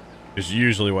 Is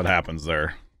usually what happens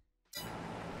there.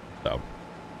 So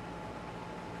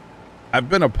I've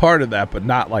been a part of that, but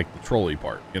not like the trolly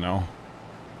part, you know?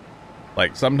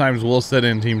 Like sometimes we'll sit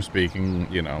in TeamSpeak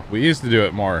and, you know, we used to do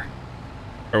it more.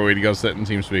 Or we'd go sit in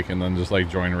TeamSpeak and then just like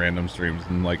join random streams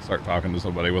and like start talking to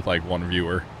somebody with like one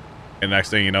viewer. And next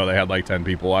thing you know, they had like 10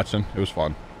 people watching. It was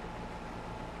fun.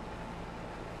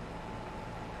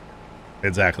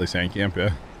 Exactly, Sandcamp,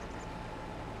 yeah.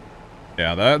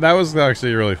 Yeah, that was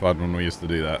actually really fun when we used to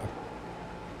do that.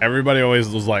 Everybody always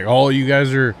was like, oh, you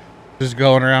guys are just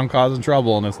going around causing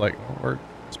trouble. And it's like, oh, we're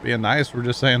just being nice. We're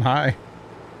just saying hi.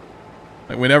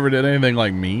 Like, we never did anything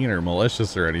like mean or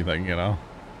malicious or anything, you know.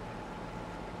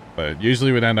 But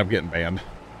usually we'd end up getting banned.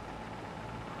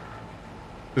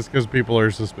 Just because people are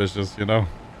suspicious, you know.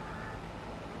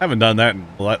 I haven't done that in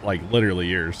like literally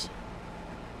years.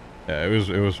 Yeah,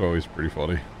 it was always pretty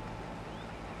funny.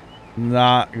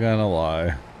 Not gonna lie.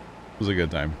 It was a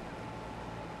good time.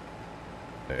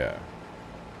 Yeah.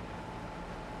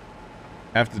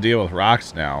 Have to deal with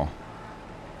rocks now.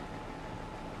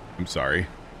 I'm sorry.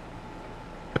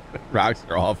 Rocks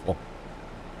are awful.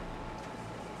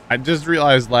 I just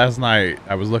realized last night,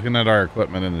 I was looking at our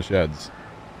equipment in the sheds.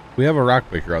 We have a rock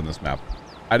picker on this map.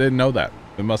 I didn't know that.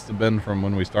 It must have been from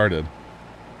when we started.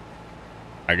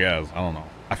 I guess. I don't know.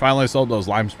 I finally sold those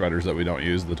lime spreaders that we don't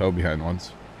use, the toe behind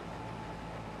ones.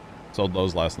 Sold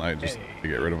those last night just to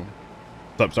get rid of them.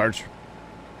 What's up, Sarge?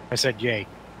 I said yay.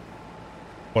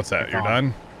 What's that? You're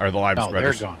done? Or the lime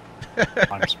spreaders? They're gone.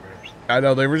 Lime spreaders. I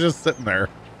know, they were just sitting there.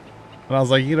 And I was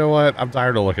like, you know what? I'm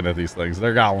tired of looking at these things.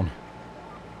 They're gone.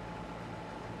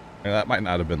 Yeah, that might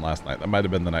not have been last night. That might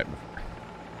have been the night before.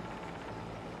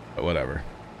 But whatever.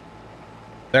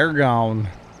 They're gone.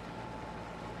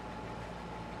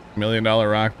 $1 million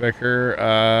rock picker.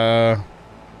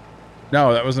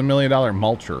 No, that was $1 million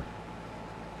mulcher.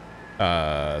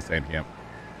 Sandcamp.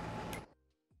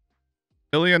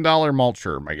 $1 million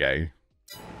mulcher, my guy.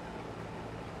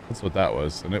 That's what that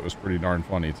was, and it was pretty darn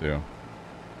funny too.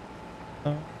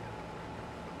 But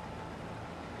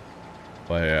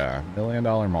yeah, $1 million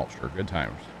mulcher, good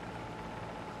times.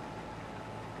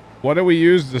 What do we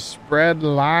use to spread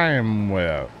lime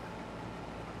with?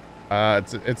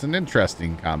 It's an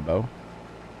interesting combo.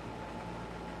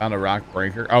 Found a rock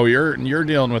breaker. Oh, you're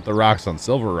dealing with the rocks on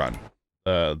Silver Run.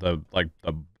 The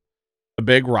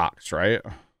big rocks, right?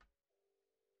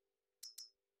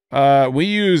 We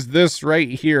use this right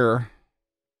here.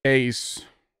 Ace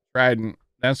Trident.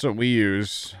 That's what we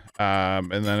use.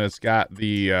 And then it's got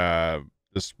the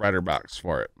spreader box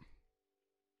for it.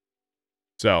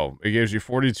 So it gives you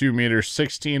 42 meters,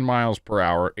 16 miles per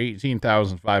hour,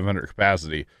 18,500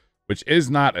 capacity, which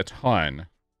is not a ton,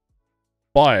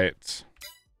 but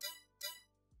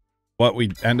what we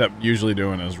end up usually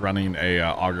doing is running a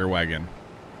auger wagon,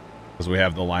 because we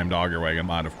have the limed auger wagon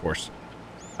mod, of course.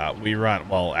 We run,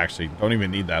 well, actually, don't even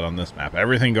need that on this map.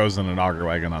 Everything goes in an auger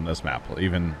wagon on this map,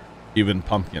 even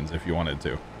pumpkins if you wanted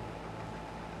to.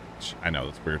 Which, I know,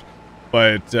 that's weird.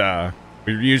 But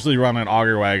we usually run an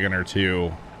auger wagon or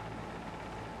two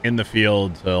in the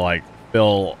field to, like,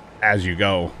 fill as you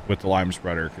go with the lime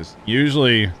spreader, because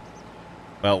usually,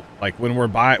 well, like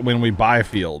when we buy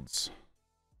fields,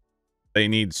 they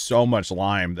need so much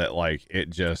lime that like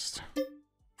it's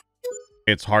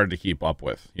hard to keep up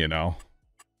with, you know.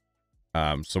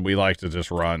 So we like to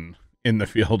just run in the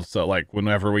field. So like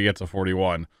whenever we get to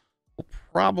 41, we'll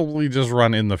probably just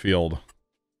run in the field.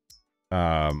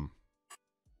 Yeah,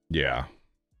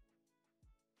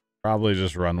 probably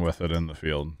just run with it in the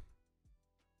field.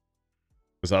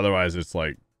 Because otherwise it's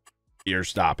like you're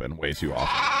stopping way too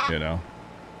often, you know.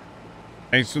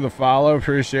 Thanks for the follow.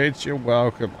 Appreciate you.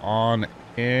 Welcome on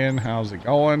in. How's it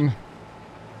going?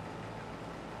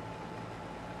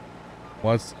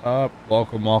 What's up?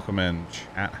 Welcome in.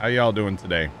 Chat. How y'all doing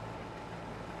today?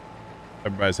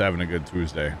 Everybody's having a good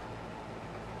Tuesday.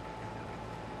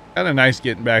 Kind of nice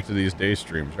getting back to these day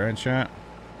streams, right, chat?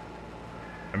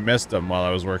 I missed them while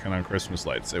I was working on Christmas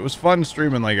lights. It was fun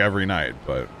streaming like every night,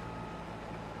 but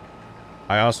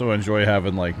I also enjoy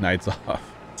having like nights off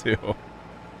too.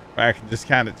 I can just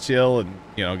kind of chill and,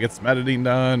 you know, get some editing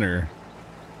done or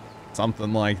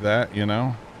something like that, you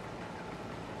know?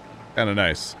 Kind of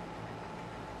nice.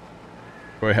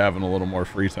 Enjoy having a little more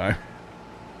free time.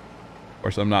 Of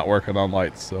course, I'm not working on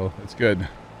lights, so it's good.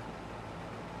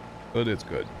 But it's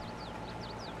good.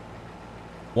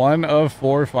 1 of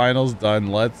 4 finals done.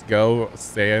 Let's go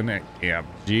Sandcamp.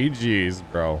 GG's,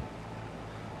 bro.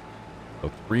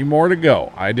 So 3 more to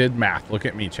go. I did math. Look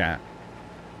at me, chat.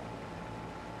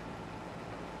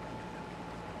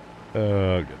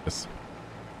 Oh, goodness.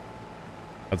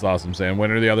 That's awesome, Sam. When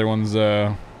are the other ones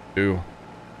due?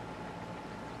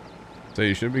 So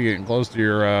you should be getting close to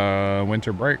your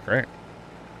winter break, right?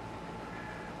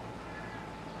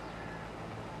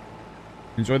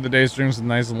 Enjoy the day streams with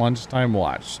nice lunchtime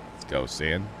watch. Let's go,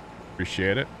 Sam.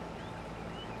 Appreciate it.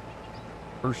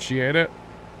 Appreciate it.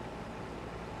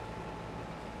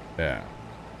 Yeah.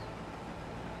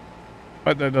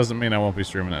 But that doesn't mean I won't be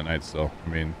streaming at night still. I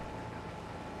mean,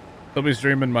 I'll be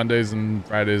streaming Mondays and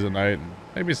Fridays at night, and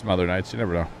maybe some other nights. You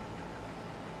never know.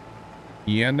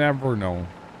 You never know.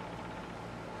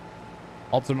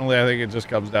 Ultimately, I think it just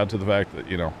comes down to the fact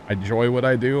that, you know, I enjoy what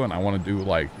I do, and I want to do,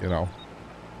 like, you know,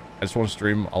 I just want to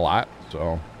stream a lot,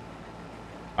 so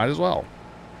might as well.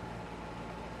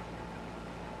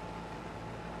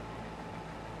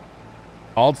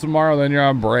 All tomorrow, then you're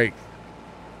on break.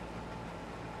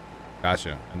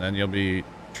 Gotcha. And then you'll be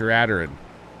trattering.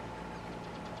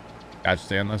 Gotcha,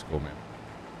 Stan. That's cool, man.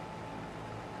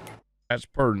 That's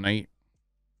per night.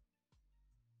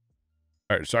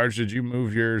 All right, Sarge, did you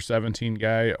move your 17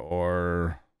 guy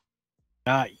or?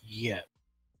 Not yet.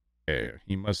 Okay,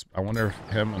 he must. I wonder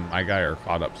if him and my guy are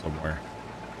caught up somewhere.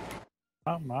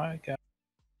 Oh my God.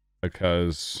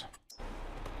 Because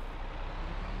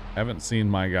I haven't seen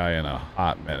my guy in a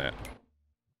hot minute.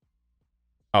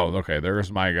 Oh, okay.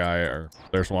 There's my guy, or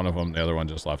there's one of them. The other one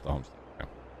just left the homestead. Okay.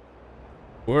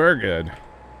 We're good.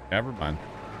 Never mind.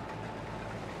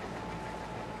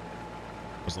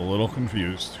 Was a little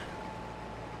confused.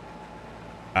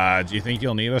 Do you think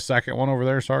you'll need a second one over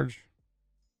there, Sarge?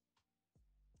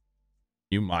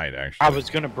 You might, actually. I was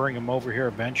going to bring him over here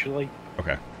eventually.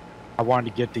 Okay. I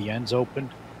wanted to get the ends opened.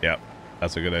 Yep.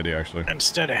 That's a good idea, actually.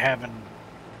 Instead of having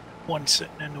one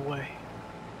sitting in the way.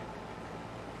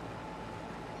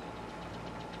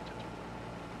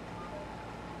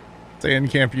 Sand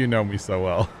Camp, you know me so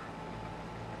well.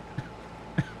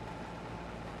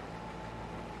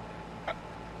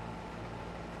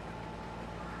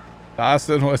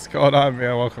 Dawson, what's going on,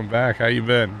 man? Welcome back. How you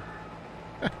been?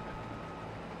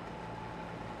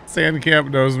 Sand Camp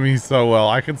knows me so well.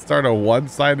 I can start a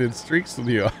one-sided streaks with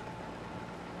you.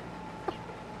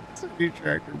 Send you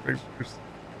tractor pictures.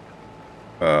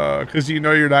 Because you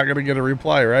know you're not going to get a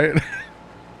reply, right?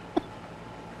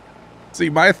 See,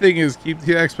 my thing is keep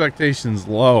the expectations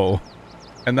low,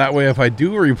 and that way, if I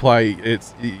do reply,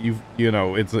 it's you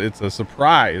know it's a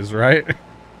surprise, right?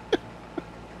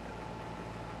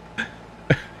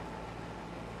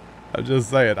 I'm just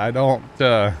saying, I don't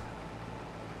know.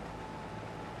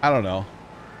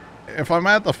 If I'm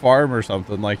at the farm or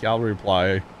something, like, I'll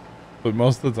reply, but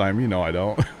most of the time, you know, I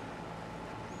don't.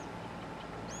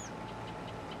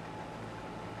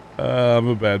 I'm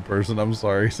a bad person. I'm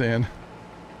sorry, San.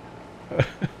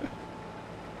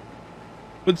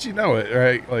 But you know it,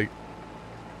 right? Like,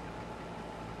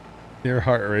 your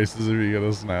heart races if you get a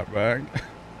snapback.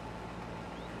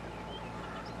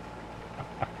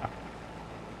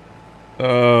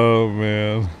 Oh,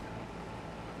 man.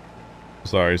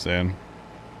 Sorry, San.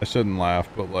 I shouldn't laugh,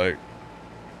 but, like,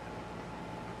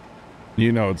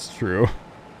 you know it's true.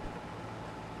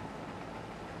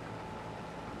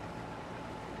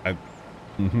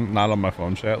 Not on my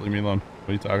phone, chat. Leave me alone. What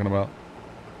are you talking about?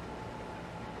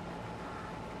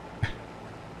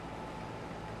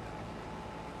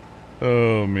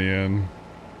 Oh, man.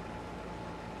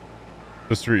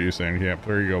 Just treat you, Sand Camp.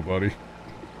 There you go, buddy.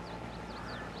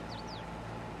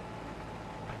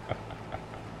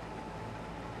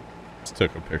 Just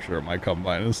took a picture of my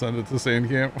combine and sent it to Sand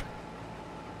Camp.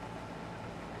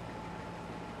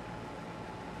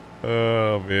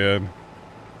 Oh, man.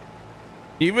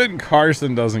 Even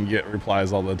Carson doesn't get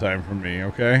replies all the time from me,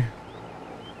 okay?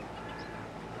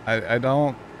 I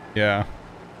don't... Yeah.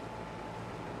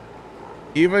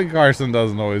 Even Carson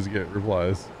doesn't always get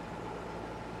replies.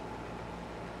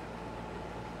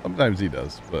 Sometimes he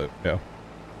does, but yeah.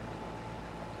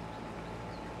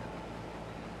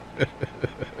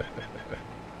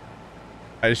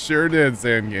 I sure did,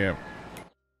 Sandcamp.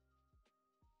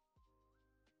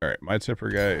 Alright, my tipper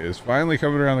guy is finally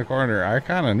coming around the corner. I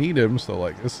kind of need him, so,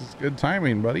 like, this is good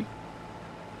timing, buddy.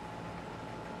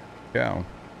 Yeah.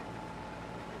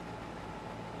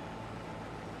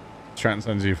 Trent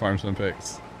sends you farm some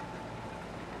pics.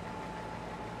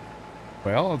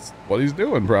 Well, it's what he's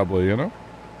doing, probably, you know?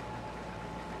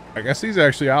 I guess he's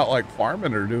actually out, like,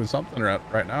 farming or doing something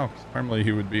right now. 'Cause normally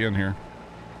he would be in here.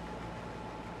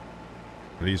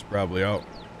 But he's probably out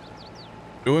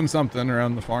doing something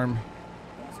around the farm.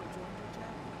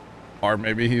 Or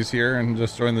maybe he's here and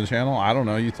just joined the channel. I don't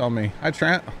know. You tell me. Hi,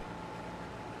 Trent.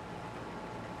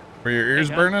 Were your ears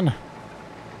burning?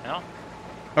 No.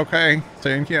 Okay.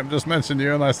 Sandcamp just mentioned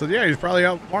you, and I said, yeah, he's probably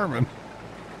out farming.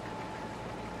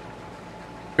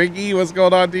 Big E, what's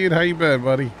going on, dude? How you been,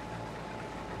 buddy?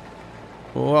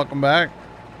 Well, welcome back.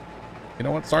 You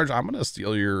know what, Sarge? I'm gonna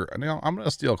steal I'm gonna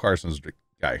steal Carson's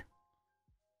guy.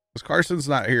 Because Carson's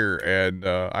not here, and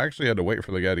I actually had to wait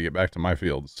for the guy to get back to my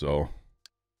field, so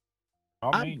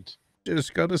I'm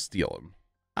just gonna steal him.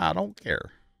 I don't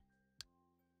care.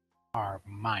 Are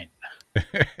mine.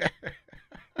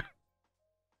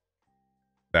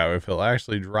 Now, if he'll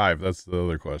actually drive, that's the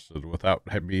other question, without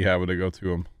me having to go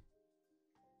to him.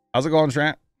 How's it going,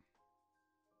 Trent?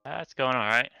 It's going all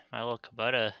right. My little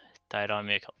Kubota died on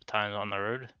me a couple times on the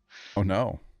road. Oh,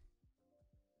 no.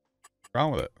 What's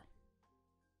wrong with it?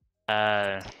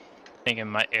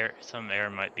 Thinking some air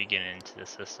might be getting into the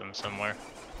system somewhere.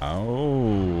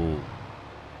 Oh.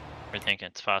 We're thinking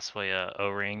it's possibly a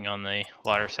O-ring on the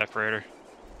water separator.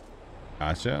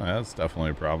 Gotcha. That's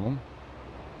definitely a problem.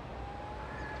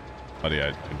 Buddy,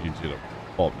 I need you to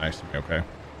pull up next to me, okay?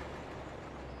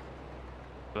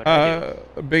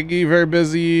 Big E, very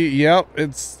busy. Yep,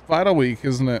 it's final week,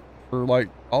 isn't it? For like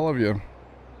all of you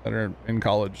that are in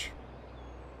college.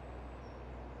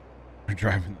 We're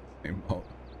driving the same boat.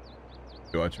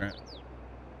 Do what, Trent?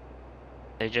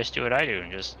 They just do what I do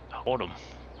and just hold them.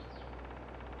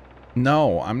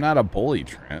 No, I'm not a bully,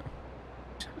 Trent.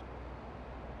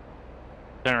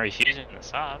 Been refusing to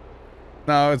stop.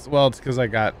 No, it's because I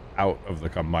got out of the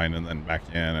combine and then back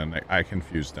in, and I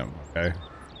confused him. Okay.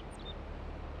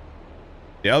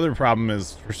 The other problem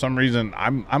is, for some reason,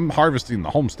 I'm harvesting the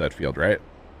homestead field, right?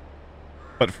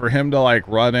 But for him to like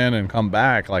run in and come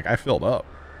back, like I filled up.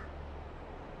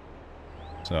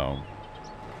 So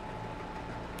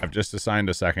I've just assigned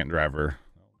a second driver.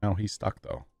 No, he's stuck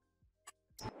though.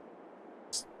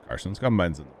 Carson's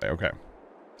combine's in the way. Okay.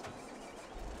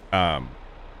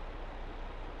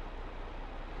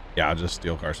 Yeah, I'll just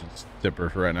steal Carson's dipper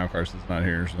for right now. Carson's not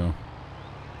here, so.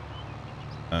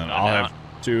 And I'll have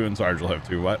 2 and Sarge will have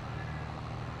 2. What?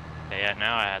 Yeah,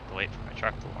 now I have to wait for my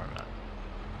truck to warm up.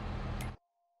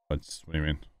 What do you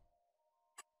mean?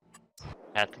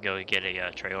 I have to go get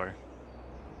a trailer.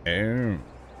 Oh.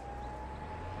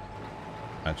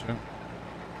 Gotcha.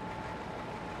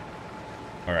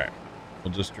 Alright.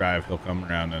 We'll just drive. He'll come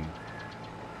around and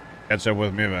catch up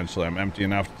with me eventually. I'm empty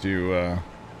enough to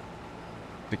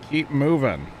keep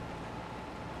moving.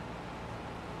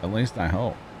 At least I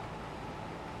hope.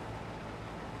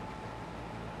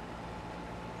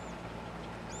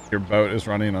 Your boat is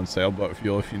running on sailboat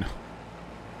fuel, if you know.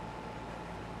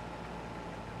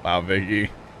 Wow, Viggy.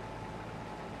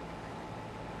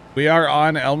 We are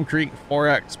on Elm Creek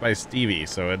 4X by Stevie,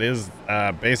 so it is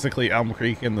basically Elm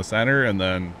Creek in the center, and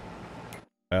then,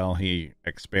 well, he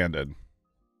expanded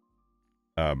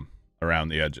around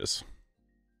the edges.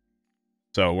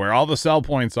 So where all the sell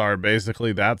points are,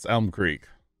 basically that's Elm Creek.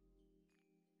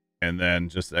 And then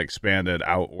just expanded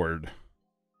outward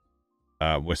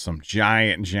with some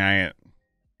giant,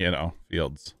 you know,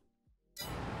 fields.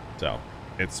 So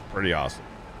it's pretty awesome.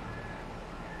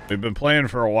 We've been playing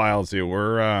for a while too.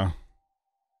 We're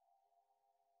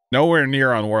nowhere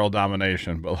near on world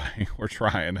domination, but like we're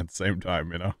trying at the same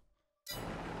time, you know.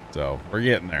 So we're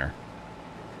getting there.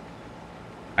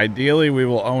 Ideally, we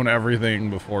will own everything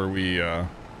before we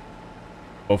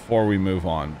move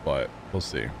on, but we'll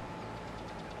see.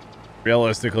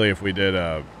 Realistically, if we did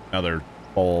another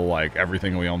full, like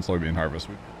everything we own soybean harvest,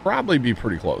 we'd probably be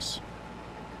pretty close.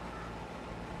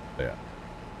 Yeah.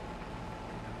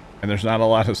 And there's not a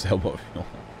lot of sailboat fuel.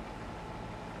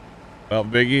 Well,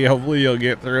 Biggie, hopefully you'll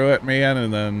get through it, man,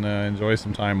 and then enjoy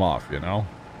some time off, you know?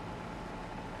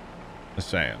 Just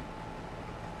saying.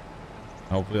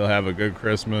 Hopefully you'll have a good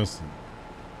Christmas, and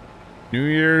New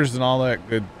Year's, and all that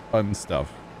good fun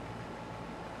stuff.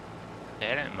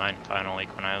 Yeah, I didn't mind final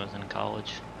week when I was in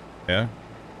college. Yeah?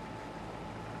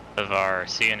 Of our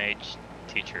CNH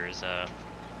teachers,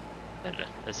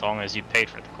 as long as you paid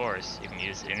for the course, you can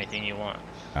use anything you want.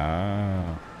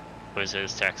 Ah.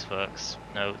 Quizzes, textbooks,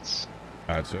 notes.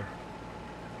 Gotcha.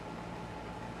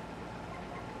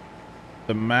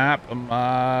 The map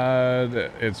mod,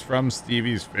 it's from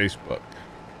Stevie's Facebook.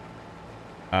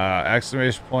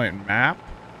 Exclamation point map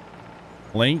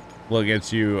link will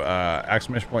get you,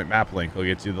 exclamation point map link will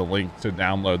get you the link to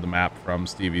download the map from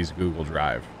Stevie's Google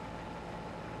Drive.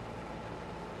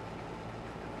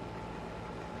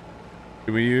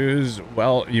 Do we use,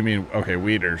 well, you mean, okay,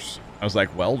 weeders. I was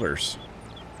like, welders.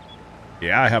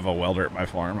 Yeah, I have a welder at my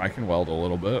farm. I can weld a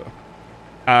little bit.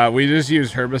 We just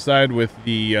use herbicide with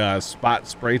the spot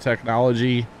spray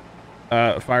technology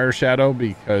fire shadow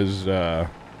because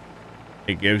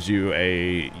it gives you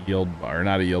a yield, or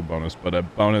not a yield bonus, but a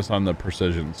bonus on the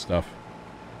precision stuff.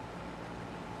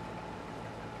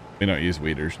 We don't use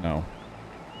weeders, no.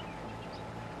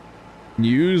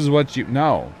 Use what you...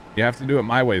 No. You have to do it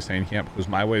my way, Sane Camp, because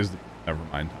my way is... Never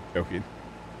mind. I'm joking.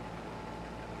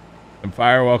 And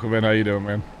Fire, welcome in. How you doing,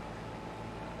 man?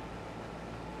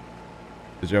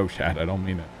 The joke, chat. I don't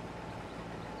mean it.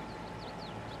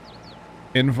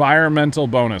 Environmental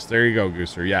bonus. There you go,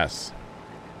 Gooser. Yes.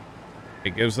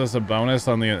 It gives us a bonus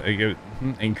on the...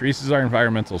 increases our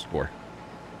environmental score.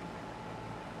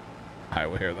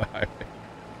 Highway or the highway.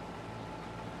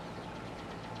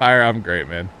 Fire, I'm great,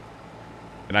 man.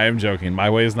 And I am joking. My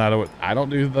way is not a... I don't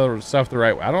do the stuff the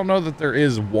right way. I don't know that there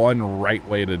is one right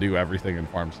way to do everything in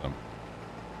Farm Sim.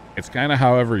 It's kind of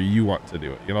however you want to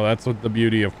do it. You know, that's what the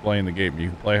beauty of playing the game. You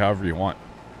can play however you want.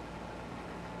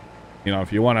 You know,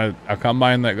 if you want a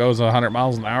combine that goes 100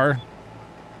 miles an hour,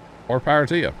 more power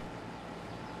to you.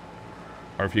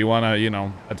 Or if you want a, you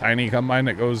know, a tiny combine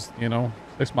that goes, you know,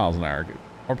 6 miles an hour,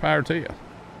 more power to you.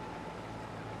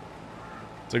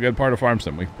 It's a good part of Farm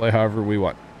Sim. We can play however we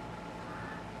want.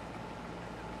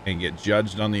 And get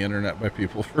judged on the internet by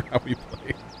people for how we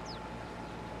play.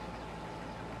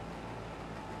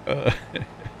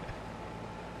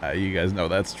 You guys know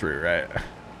that's true, right?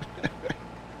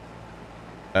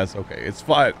 That's okay. It's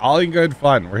fun. All in good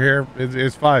fun. We're here.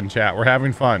 It's fun, chat. We're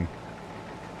having fun.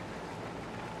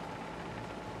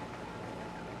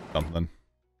 Something.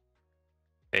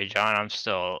 Hey, John, I'm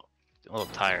still a little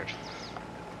tired.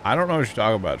 I don't know what you're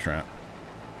talking about, Trent.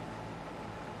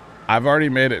 I've already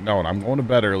made it known. I'm going to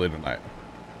bed early tonight.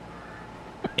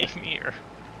 Same here.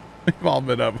 We've all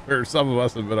been up, or some of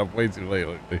us have been up way too late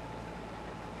lately.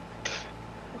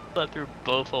 Slept through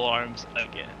both alarms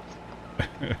again.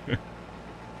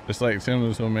 Just like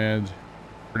similar to manage,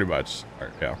 pretty much.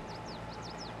 Right, yeah.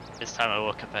 This time I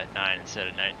woke up at 9 instead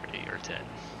of 9:30 or 10.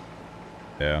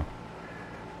 Yeah.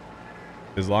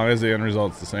 As long as the end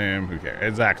result's the same, who cares?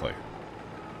 Exactly.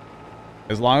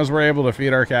 As long as we're able to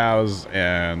feed our cows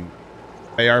and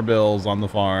pay our bills on the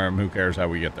farm, who cares how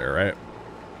we get there, right?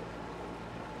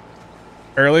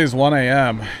 Early as 1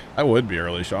 a.m. That would be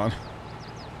early, Sean.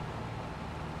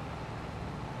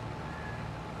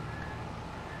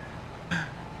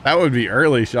 That would be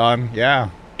early, Sean. Yeah.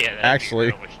 Yeah,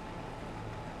 actually.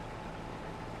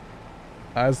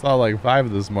 I saw like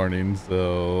 5 this morning,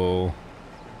 so...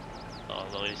 Oh,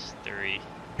 at least 3.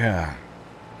 Yeah.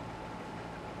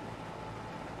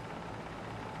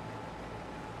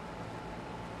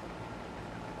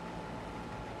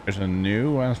 There's a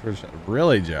new Westbridge.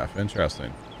 Really, Jeff?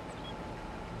 Interesting.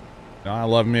 You know, I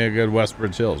love me a good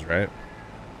Westbridge Hills, right?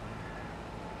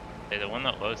 Hey, the one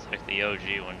that looks like the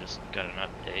OG one just got an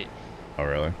update. Oh,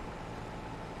 really?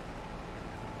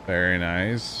 Very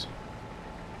nice.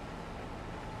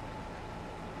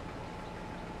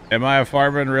 Am I a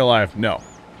farmer in real life? No.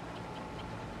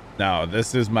 No,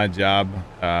 this is my job.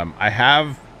 I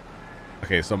have...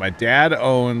 Okay, so my dad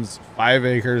owns 5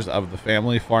 acres of the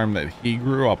family farm that he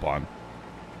grew up on.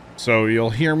 So you'll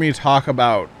hear me talk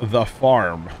about the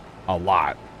farm a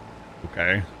lot.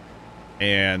 Okay?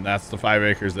 And that's the 5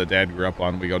 acres that Dad grew up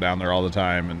on. We go down there all the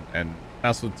time and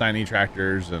mess with tiny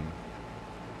tractors and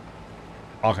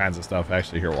all kinds of stuff.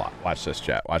 Actually, here, watch this,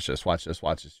 chat. Watch this, watch this,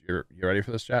 watch this. You ready for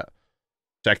this, chat?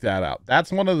 Check that out.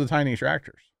 That's one of the tiny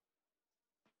tractors.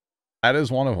 That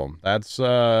is one of them. That's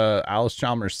Alice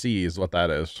Chalmers C is what that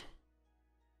is.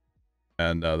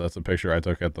 And that's a picture I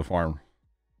took at the farm.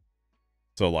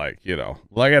 So, like, you know,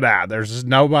 look at that. There's just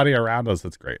nobody around us.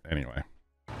 That's great. Anyway.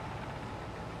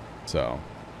 So.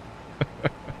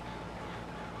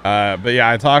 But yeah,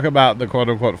 I talk about the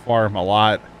quote-unquote farm a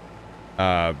lot.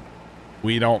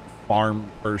 We don't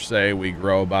farm per se. We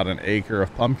grow about an acre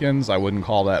of pumpkins. I wouldn't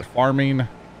call that farming.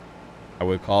 I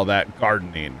would call that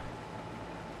gardening.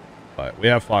 But we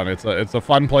have fun. It's a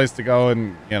fun place to go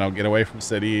and, you know, get away from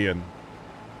city and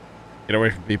get away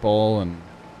from people and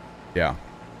yeah.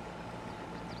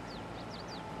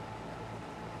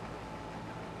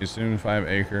 You assume 5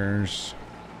 acres.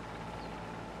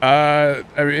 I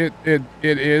mean,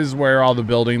 it is where all the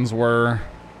buildings were.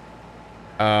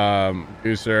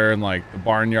 Gooser, and like the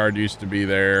barnyard used to be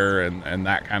there and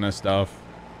that kind of stuff.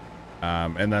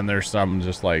 And then there's some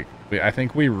just like, I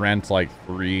think we rent like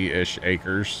 3-ish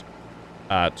acres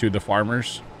to the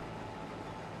farmers.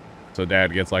 So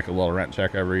Dad gets like a little rent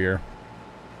check every year.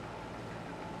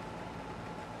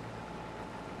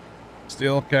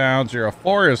 Still counts. You're a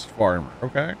forest farmer.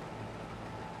 Okay.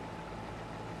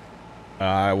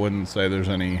 I wouldn't say there's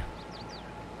any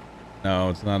No,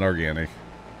 it's not organic.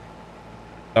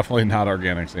 Definitely not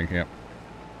organic, St. Camp.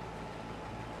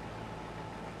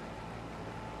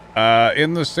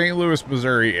 In the St. Louis,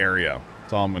 Missouri area.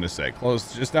 That's all I'm going to say.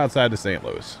 Close, just outside of St.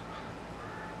 Louis.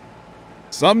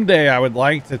 Someday I would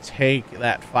like to take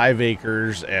that 5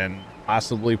 acres and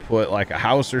possibly put like a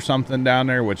house or something down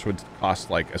there, which would cost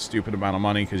like a stupid amount of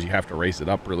money because you have to raise it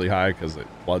up really high because it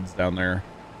floods down there.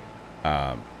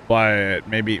 But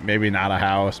maybe not a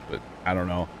house, but I don't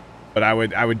know. But I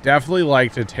would definitely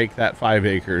like to take that 5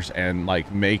 acres and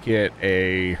like make it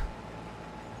a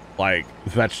like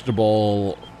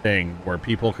vegetable thing where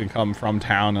people can come from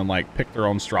town and like pick their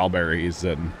own strawberries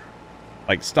and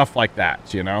like stuff like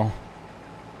that, you know?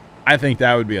 I think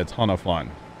that would be a ton of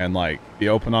fun and like be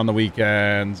open on the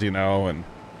weekends, you know, and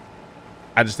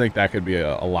I just think that could be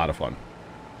a lot of fun.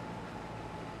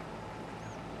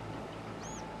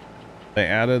 They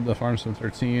added the Farms from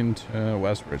 13 to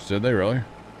Westbridge. Did they really?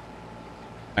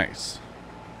 Nice.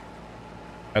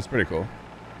 That's pretty cool.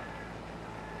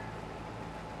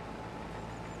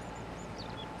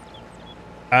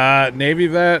 Navy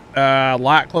vet, a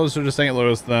lot closer to St.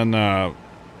 Louis than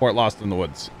Fort Lost in the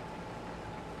Woods.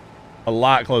 A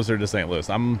lot closer to St. Louis.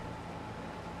 I'm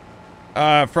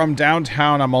from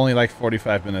downtown. I'm only like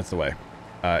 45 minutes away,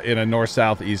 in a north,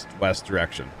 south, east, west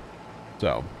direction.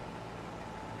 So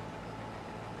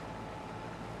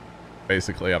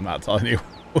basically, I'm not telling you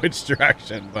which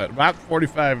direction, but about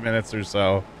 45 minutes or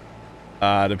so,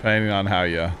 depending on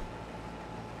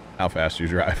how fast you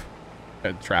drive,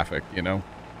 traffic, you know,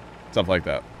 stuff like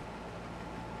that.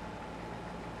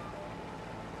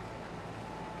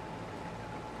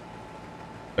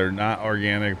 They're not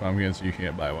organic pumpkins, so you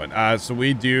can't buy one. So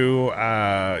we do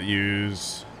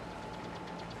use.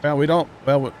 Well, we don't.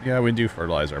 Well, yeah, we do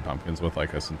fertilize our pumpkins with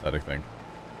like a synthetic thing.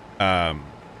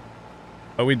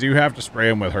 But we do have to spray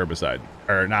them with herbicide,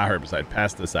 or not herbicide,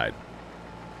 pesticide.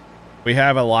 We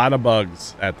have a lot of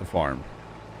bugs at the farm,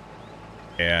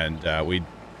 and we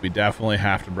definitely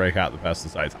have to break out the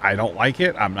pesticides. I don't like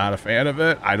it. I'm not a fan of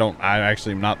it. I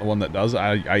actually am not the one that does it.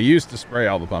 I used to spray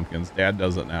all the pumpkins. Dad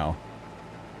does it now.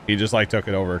 He just like took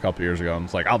it over a couple years ago and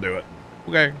was like, I'll do it.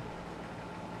 Okay.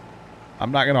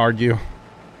 I'm not going to argue.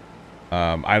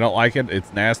 I don't like it.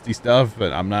 It's nasty stuff,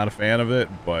 but I'm not a fan of it,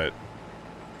 but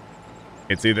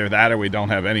it's either that or we don't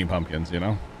have any pumpkins, you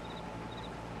know?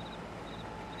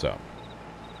 So.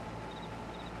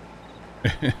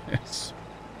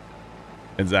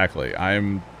 Exactly.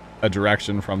 I'm a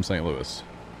direction from St. Louis.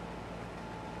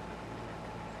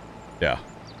 Yeah.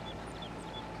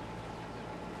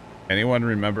 Anyone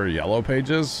remember Yellow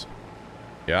Pages?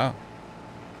 Yeah.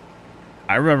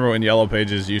 I remember when Yellow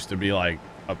Pages used to be like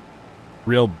a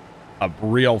real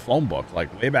phone book,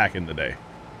 like way back in the day.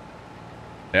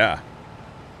 Yeah.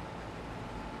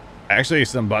 Actually,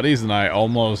 some buddies and I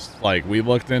almost like we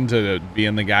looked into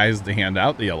being the guys to hand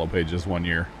out the Yellow Pages one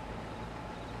year.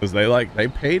 Because they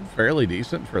paid fairly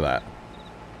decent for that.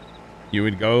 You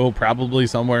would go probably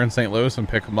somewhere in St. Louis and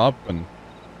pick them up, and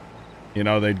you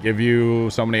know, they'd give you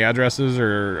so many addresses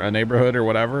or a neighborhood or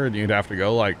whatever, and you'd have to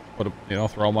go like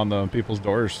throw them on the people's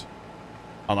doors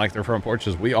on like their front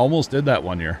porches. We almost did that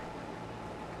one year.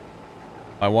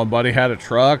 My one buddy had a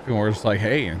truck, and we're just like,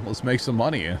 hey, let's make some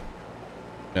money.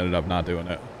 Ended up not doing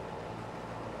it.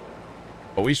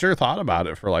 But we sure thought about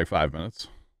it for like 5 minutes.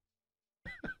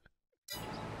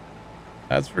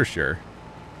 That's for sure.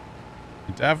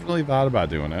 We definitely thought about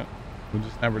doing it. We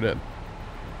just never did.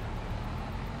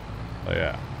 But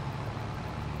yeah.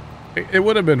 It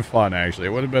would have been fun, actually. It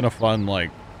would have been a fun,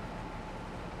 like,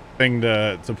 thing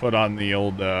to put on the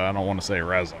old, I don't want to say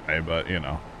resume, but, you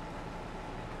know,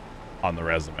 on the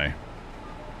resume.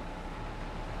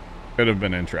 Could have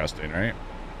been interesting, right?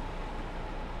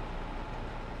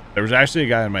 There was actually a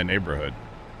guy in my neighborhood.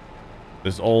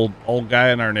 This old guy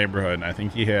in our neighborhood, and I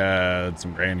think he had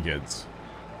some grandkids.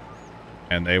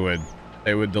 And they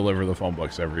would deliver the phone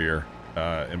books every year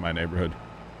in my neighborhood.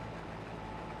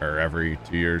 Or every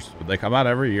 2 years. Would they come out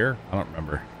every year? I don't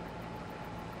remember.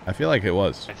 I feel like it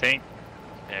was. I think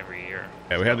every year.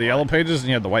 Yeah, we had the Yellow Pages and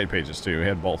you had the White Pages too. We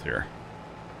had both here.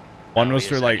 One was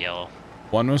for like yellow.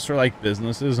 One was for like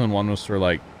businesses and one was for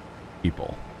like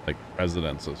people, like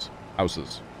residences,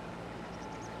 houses.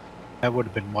 That would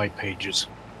have been White Pages.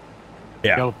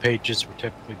 Yeah. Yellow Pages were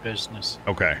typically business.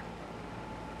 Okay.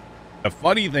 The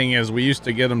funny thing is we used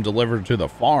to get them delivered to the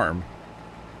farm.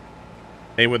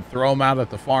 They would throw them out at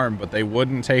the farm, but they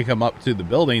wouldn't take them up to the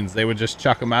buildings. They would just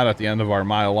chuck them out at the end of our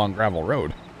mile-long gravel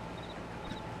road.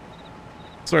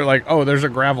 So they're like, oh, there's a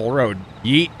gravel road.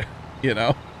 Yeet. You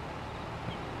know?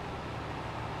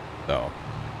 So.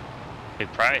 They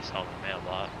probably saw the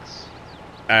mailbox.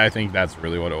 I think that's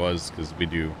really what it was, because we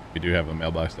do have a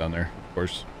mailbox down there, of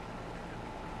course.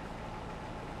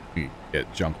 We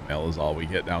get junk mail is all we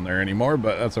get down there anymore,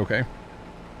 but that's okay.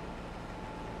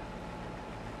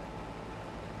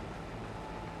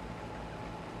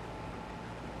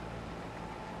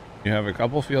 You have a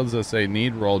couple fields that say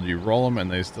need rolled. You roll them and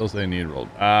they still say need rolled.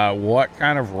 What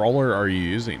kind of roller are you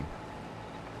using?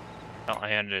 Oh, I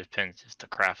had to pin just the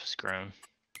craft scroon.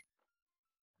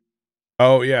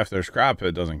 Oh yeah, if there's crop,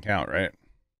 it doesn't count, right?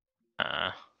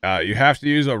 You have to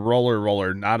use a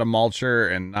roller, not a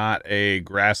mulcher and not a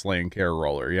grassland care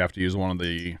roller. You have to use one of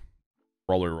the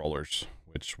rollers,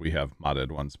 which we have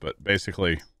modded ones, but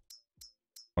basically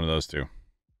one of those two.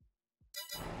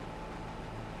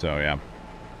 So yeah.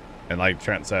 And like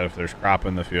Trent said, if there's crop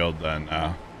in the field, then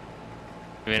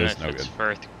even if no it's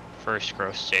good. first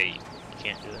growth state, you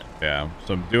can't do it. Yeah,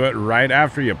 so do it right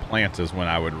after you plant is when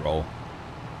I would roll.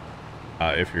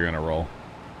 If you're gonna roll.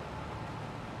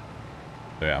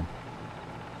 So yeah.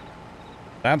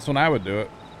 That's when I would do it.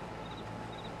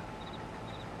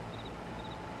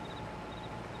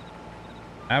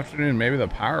 Afternoon, maybe the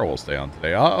power will stay on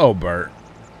today. Uh-oh, Bert.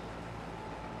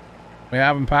 We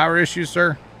having power issues,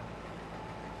 sir?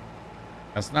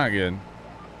 That's not good.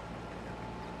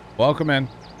 Welcome in.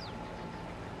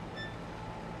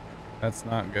 That's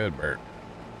not good, Bert.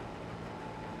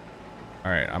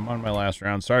 All right, I'm on my last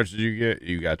round. Sarge, did you get?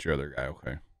 You got your other guy.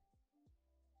 Okay.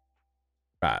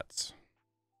 Rats.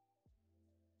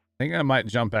 I think I might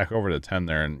jump back over to 10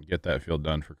 there and get that field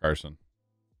done for Carson.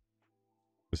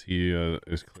 Because he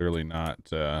is clearly not...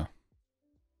 I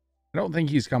don't think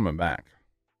he's coming back.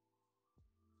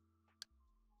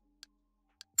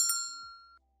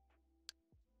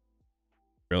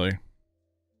 Really?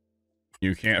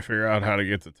 You can't figure out how to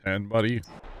get to 10, buddy?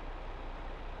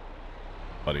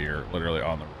 Buddy, you're literally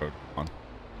on the road. Come on.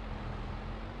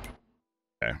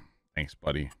 Okay. Thanks,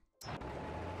 buddy.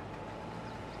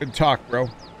 Good talk, bro.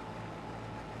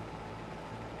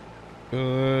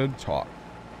 Good talk.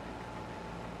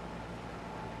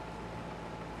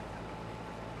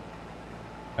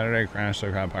 Saturday crash,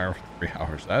 so got power for 3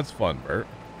 hours. That's fun, Bert.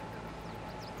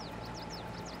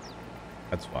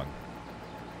 That's fun.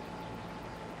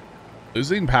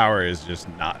 Losing power is just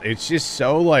not... It's just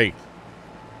so, like...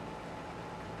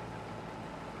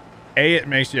 A, it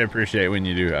makes you appreciate when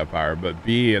you do have power, but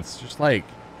B, it's just like...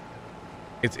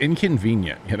 It's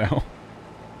inconvenient, you know?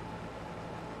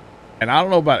 And I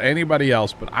don't know about anybody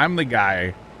else, but I'm the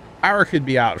guy... Power could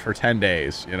be out for 10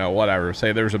 days, you know, whatever.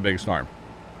 Say there's a big storm.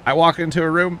 I walk into a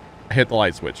room, I hit the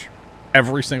light switch.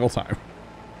 Every single time.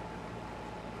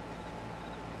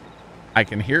 I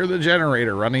can hear the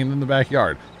generator running in the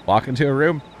backyard. Walk into a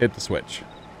room, hit the switch.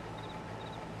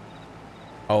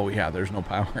 Oh yeah, there's no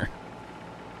power.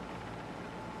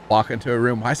 Walk into a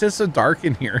room. Why is it so dark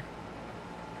in here?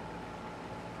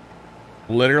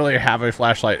 Literally have a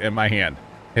flashlight in my hand.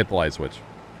 Hit the light switch.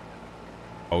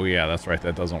 Oh yeah, that's right.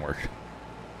 That doesn't work.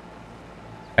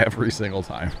 Every single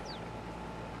time.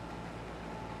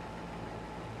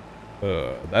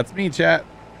 That's me, chat.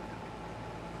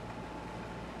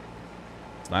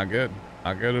 It's not good.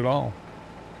 Not good at all.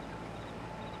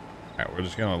 Alright, we're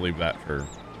just gonna leave that for...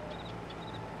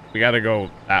 We gotta go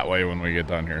that way when we get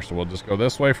done here, so we'll just go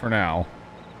this way for now.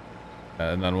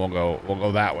 And then we'll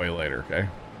go that way later, okay?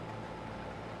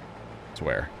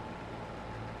 Swear.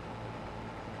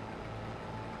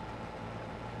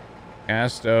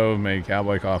 Gas stove made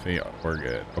cowboy coffee. We're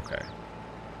good. Okay.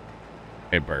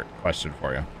 Hey, Bert, question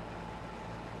for you.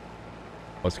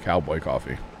 What's cowboy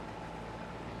coffee?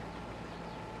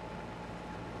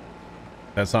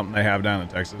 That's something they have down in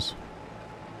Texas.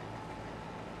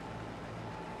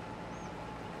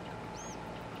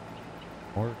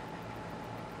 Or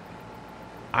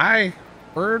I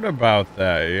heard about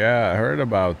that. Yeah, I heard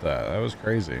about that. That was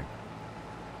crazy.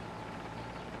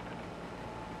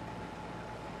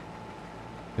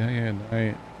 Day and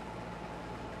night.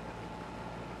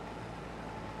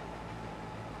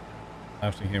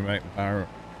 After he came back to power.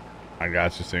 I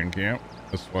got you, Sand Camp.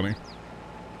 That's funny.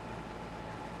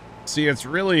 See, it's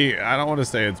really, I don't want to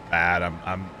say it's bad.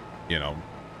 I'm, you know,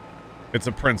 it's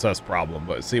a princess problem.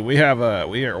 But see, we have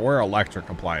we're electric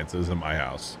appliances in my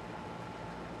house.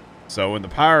 So when the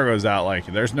power goes out, like,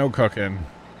 there's no cooking.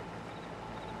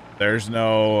 There's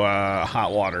no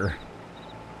hot water.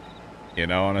 You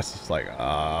know, and it's just like,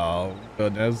 oh,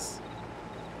 goodness.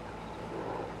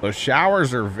 Those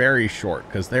showers are very short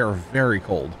because they are very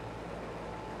cold.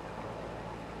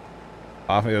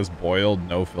 Coffee is boiled,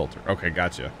 no filter. Okay,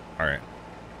 gotcha. All right.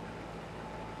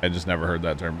 I just never heard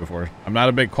that term before. I'm not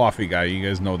a big coffee guy. You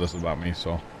guys know this about me,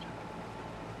 so.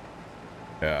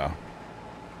 Yeah.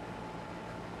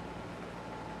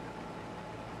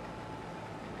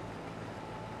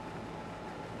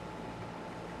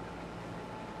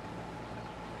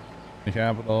 the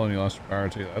capital and you lost your power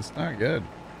too. That's not good.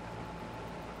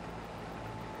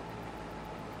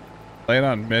 Played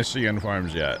on Michigan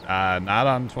farms yet? Not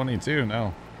on 22,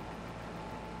 no.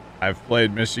 I've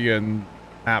played Michigan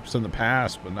maps in the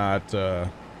past, but not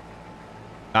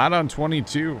on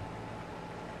 22.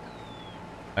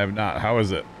 I have not. How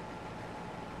is it?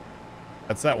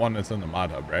 That's that one that's in the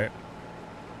mod hub, right?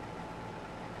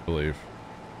 I believe.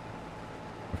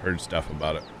 I've heard stuff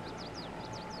about it.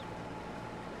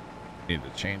 Need to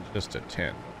change this to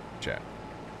 10. Chat.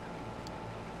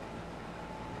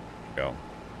 Go.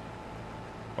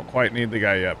 Don't quite need the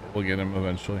guy yet, but we'll get him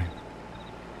eventually.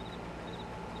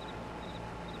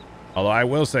 Although I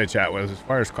will say, chat, as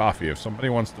far as coffee, if somebody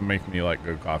wants to make me like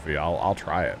good coffee, I'll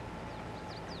try it.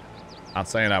 Not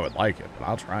saying I would like it, but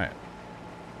I'll try it.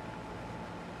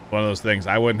 One of those things,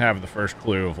 I wouldn't have the first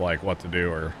clue of like what to do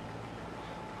or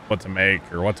what to make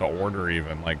or what to order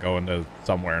even. Like going to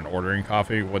somewhere and ordering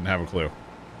coffee, wouldn't have a clue.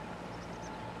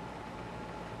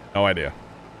 No idea.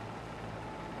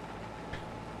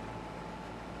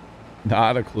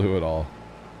 Not a clue at all.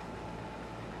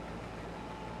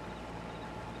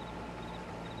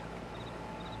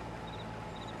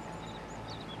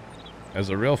 As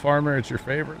a real farmer, it's your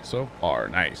favorite so far.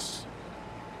 Nice.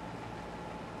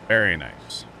 Very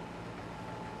nice.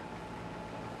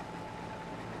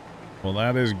 Well,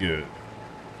 that is good.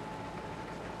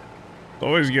 It's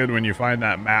always good when you find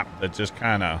that map that just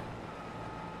kind of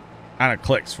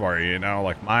clicks for you, you know?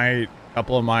 Like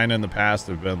couple of mine in the past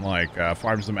have been like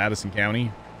farms in Madison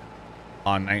County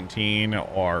on 19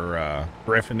 or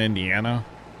Griffin, Indiana.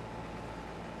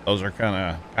 Those are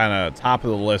kind of top of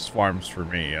the list farms for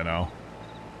me, you know?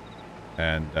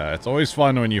 And it's always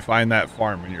fun when you find that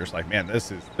farm and you're just like, man,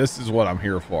 this is what I'm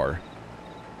here for,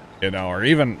 you know? Or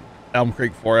even Elm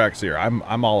Creek 4X here.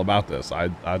 I'm all about this. I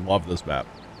love this map.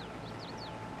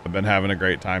 I've been having a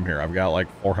great time here. I've got like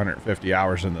 450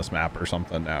 hours in this map or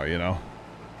something now, you know?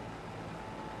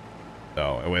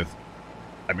 So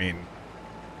I mean,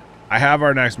 I have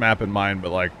our next map in mind,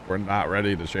 but like we're not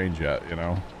ready to change yet, you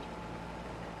know?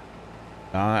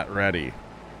 Not ready.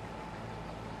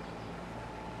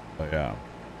 But yeah.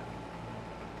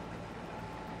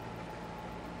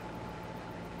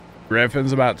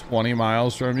 Griffin's about 20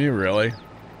 miles from you, really?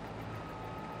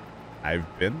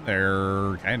 I've been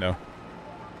there, kind of.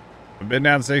 I've been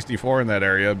down 64 in that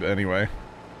area, but anyway.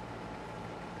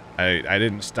 I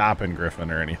didn't stop in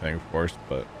Griffin or anything, of course,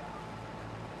 but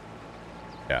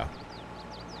yeah.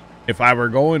 If I were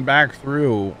going back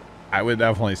through, I would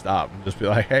definitely stop and just be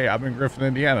like, hey, I'm in Griffin,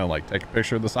 Indiana. Like, take a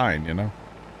picture of the sign, you know?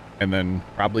 And then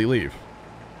probably leave.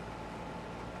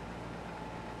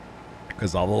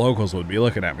 Because all the locals would be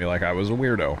looking at me like I was a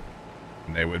weirdo.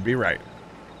 And they would be right.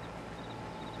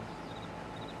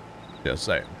 Just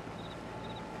saying.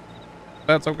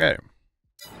 That's okay.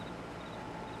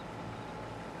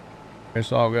 It's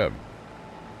all good.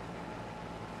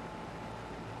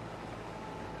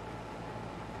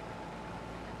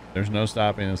 There's no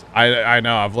stopping this. I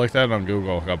know. I've looked at it on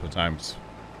Google a couple of times.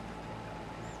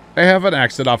 They have an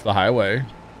exit off the highway,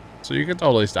 so you can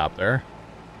totally stop there.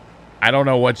 I don't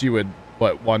know what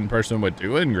one person would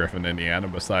do in Griffin, Indiana,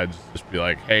 besides just be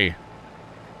like, hey,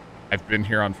 I've been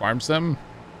here on Farm Sim.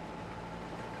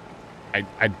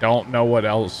 I don't know what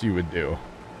else you would do.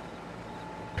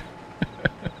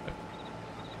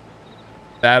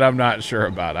 That I'm not sure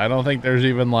about. I don't think there's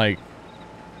even like,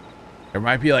 there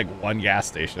might be like one gas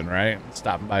station, right?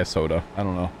 Stop and buy a soda. I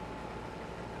don't know.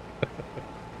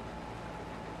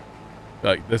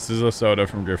 Like, this is a soda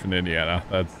from Griffin, Indiana.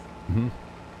 That's,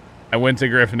 I went to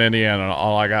Griffin, Indiana, and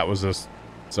all I got was this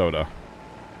soda.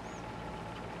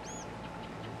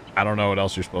 I don't know what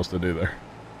else you're supposed to do there.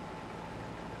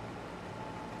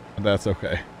 But that's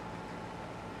okay.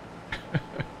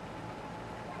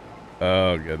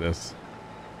 Oh, goodness.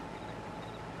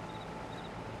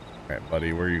 All right,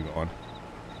 buddy, where are you going?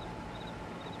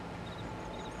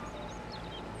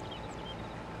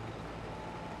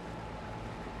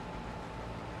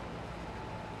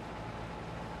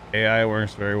 AI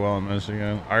works very well in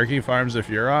Michigan. Arky Farms, if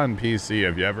you're on PC,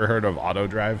 have you ever heard of Auto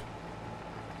Drive?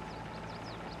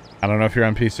 I don't know if you're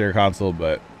on PC or console,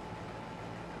 but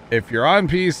if you're on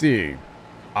PC,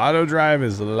 Auto Drive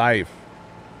is life.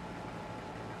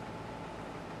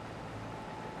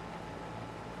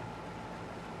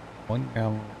 One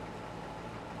gallon.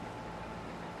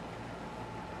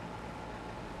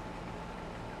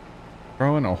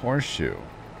 Throw in a horseshoe.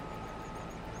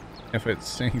 If it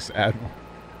sinks, Admiral.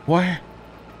 What?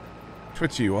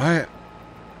 Twitchy, what?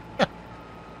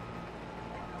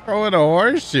 Throw in a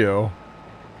horseshoe.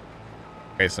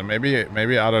 Okay, so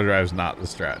maybe Auto Drive's not the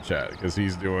strat chat because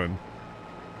he's doing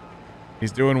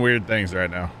He's doing weird things right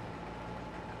now.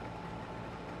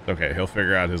 It's okay, he'll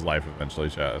figure out his life eventually,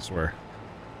 chat, I swear.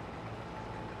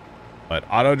 But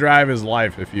auto drive is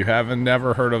life. If you haven't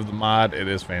never heard of the mod, it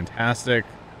is fantastic.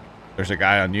 There's a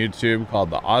guy on YouTube called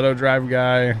the Auto Drive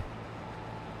Guy.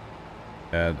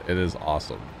 And it is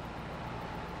awesome.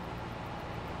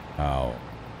 Oh.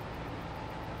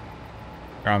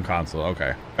 You're on console.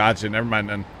 Okay. Gotcha. Never mind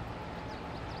then.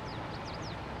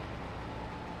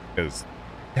 Because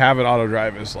having auto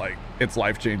drive is like, it's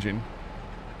life changing.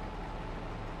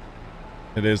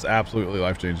 It is absolutely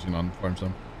life changing on Farm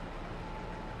Sim.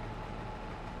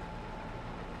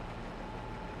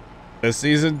 The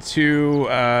season 2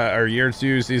 or year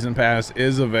 2 season pass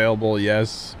is available,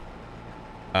 yes.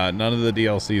 None of the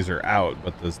DLCs are out,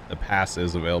 but the pass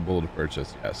is available to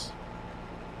purchase, yes.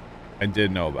 I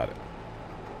did know about it.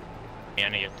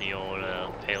 And you get the old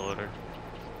payloader.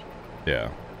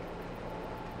 Yeah.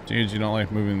 Geez, you don't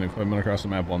like moving the equipment across the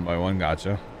map one by one,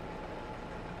 gotcha.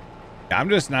 Yeah, I'm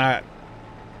just not...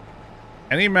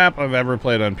 Any map I've ever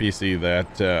played on PC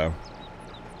that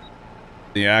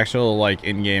the actual like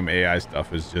in-game AI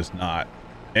stuff is just not.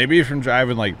 Maybe from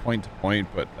driving like point to point,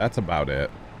 but that's about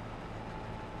it.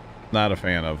 Not a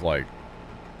fan of like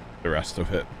the rest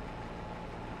of it.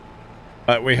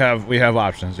 But we have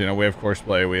options, you know. We have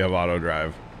courseplay, we have auto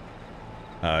drive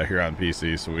here on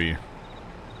PC, so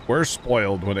we're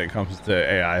spoiled when it comes to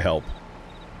AI help.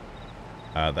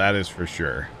 That is for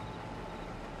sure.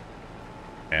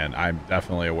 And I'm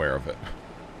definitely aware of it.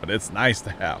 But it's nice to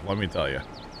have, let me tell you.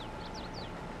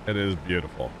 It is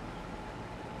beautiful.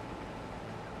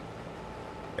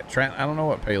 Yeah, Trent, I don't know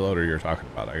what payloader you're talking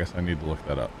about. I guess I need to look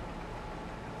that up.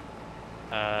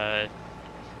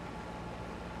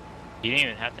 You didn't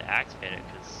even have to activate it,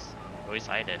 because at least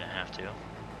I didn't have to.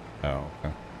 Oh,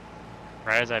 okay.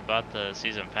 Right as I bought the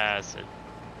season pass, it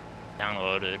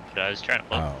downloaded, but I was trying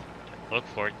to look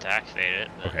for it to activate it.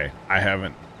 But okay, I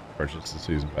haven't purchased the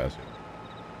season pass yet.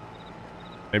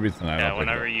 Maybe it's tonight. yeah,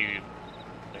 whenever you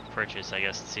purchase, I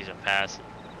guess, the season pass,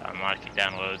 automatically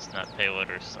downloads, not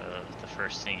payloaders, the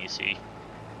first thing you see.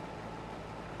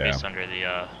 Yeah. Based under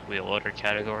the wheel loader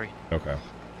category. Okay.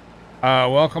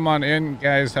 Welcome on in,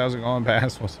 guys. How's it going,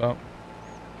 Bass? What's up?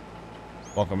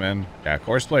 Welcome in. Yeah,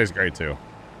 courseplay is great too.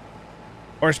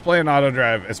 Courseplay and auto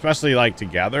drive, especially like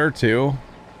together too,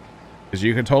 because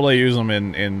you can totally use them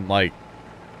in like,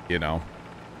 you know,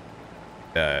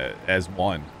 as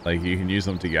one. Like you can use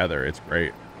them together. It's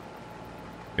great.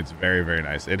 It's very, very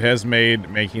nice. It has made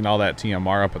making all that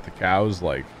TMR up at the cows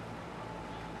like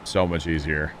so much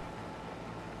easier.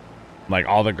 Like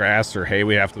all the grass or hay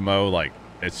we have to mow, like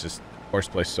it's just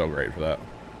courseplay so great for that.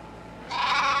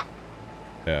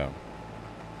 Yeah.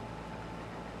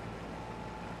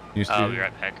 I'll be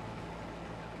right back.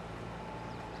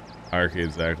 Arcade,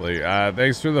 exactly.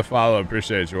 Thanks for the follow.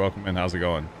 Appreciate you. Welcome in. How's it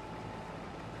going?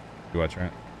 You watch,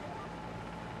 Trent?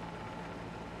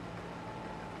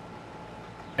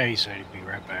 Yeah, he said he'd be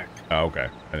right back. Oh, okay.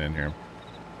 I didn't hear him.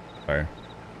 Sorry.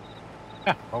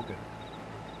 Yeah, all good.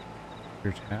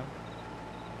 Your tab?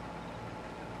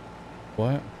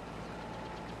 What?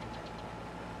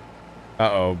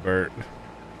 Uh-oh, Bert.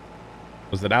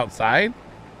 Was it outside?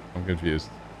 I'm confused.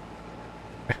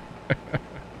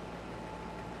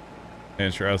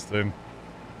 Interesting.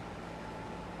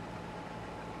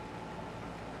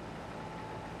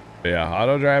 But yeah,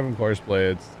 auto drive and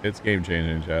courseplay, it's game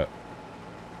changing, chat.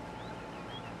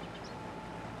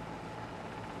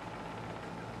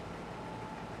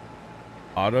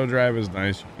 Auto drive is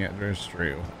nice. You can't drive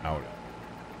straight without it.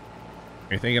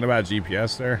 Are you thinking about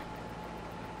GPS there?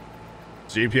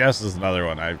 GPS is another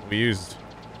one. We used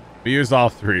all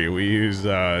three. We use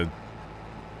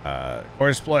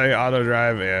courseplay, auto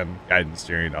drive, and guidance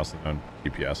steering, also known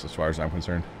GPS as far as I'm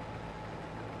concerned.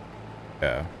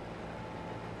 Yeah.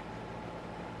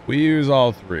 We use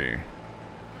all three.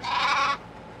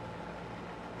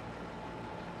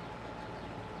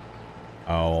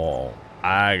 Oh,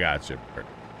 I got you, Bert.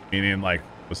 Meaning, like,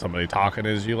 was somebody talking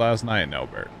as you last night? No,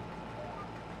 Bert.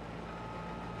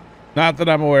 Not that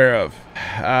I'm aware of.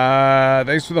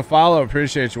 Thanks for the follow.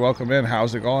 Appreciate you. Welcome in.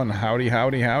 How's it going? Howdy,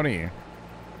 howdy, howdy.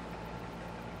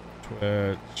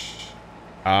 Twitch.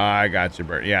 I got you,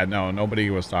 Bert. Yeah, no, nobody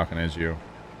was talking as you.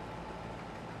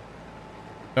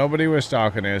 Nobody was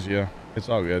talking as you. It's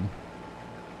all good.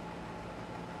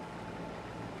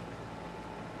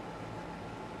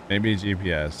 Maybe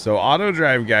GPS. So auto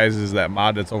drive, guys, is that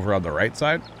mod that's over on the right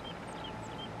side.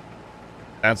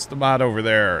 That's the mod over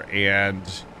there. And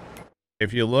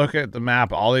if you look at the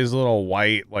map, all these little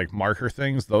white like marker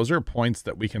things, those are points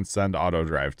that we can send auto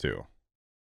drive to.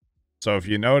 So if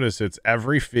you notice, it's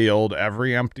every field,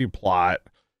 every empty plot,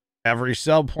 every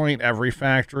sell point, every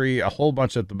factory, a whole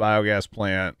bunch at the biogas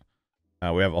plant.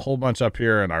 We have a whole bunch up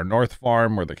here in our north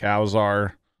farm where the cows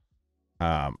are.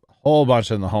 A whole bunch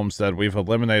in the homestead. We've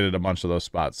eliminated a bunch of those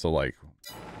spots, so like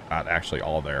not actually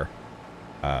all there.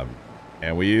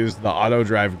 And we used the auto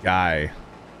drive guy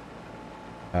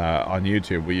on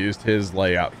YouTube. We used his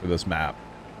layout for this map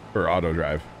for auto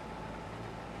drive.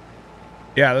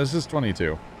 Yeah, this is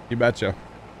 22. You betcha.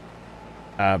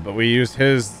 But we used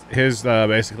his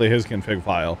basically his config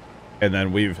file, and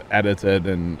then we've edited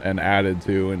and added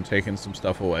to and taken some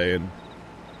stuff away and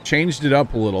changed it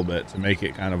up a little bit to make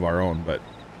it kind of our own. But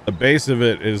the base of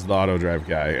it is the auto drive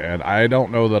guy, and I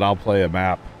don't know that I'll play a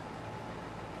map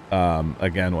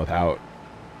again without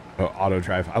auto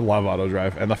drive. I love auto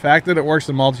drive, and the fact that it works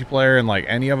in multiplayer and like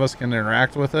any of us can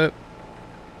interact with it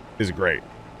is great.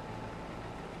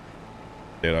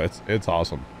 You know, it's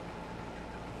awesome.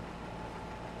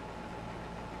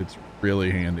 It's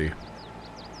really handy.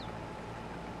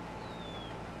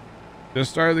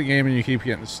 Just started the game and you keep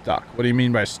getting stuck. What do you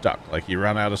mean by stuck? Like you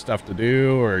run out of stuff to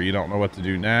do, or you don't know what to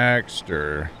do next,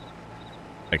 or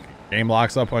like game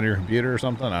locks up on your computer or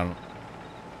something? I don't know.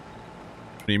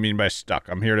 What do you mean by stuck?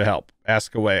 I'm here to help.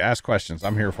 Ask away. Ask questions.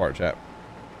 I'm here for it, chat.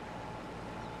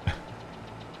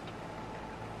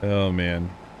 Oh, man.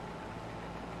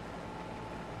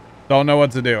 Don't know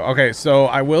what to do. Okay, so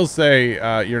I will say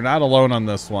you're not alone on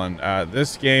this one.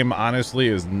 This game, honestly,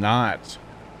 is not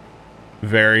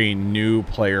very new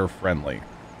player friendly.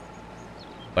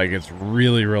 Like, it's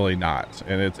really, really not.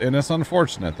 And it's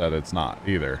unfortunate that it's not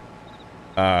either.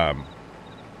 But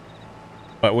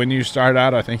when you start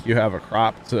out, I think you have a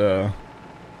crop to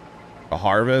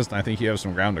harvest, and I think you have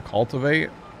some ground to cultivate.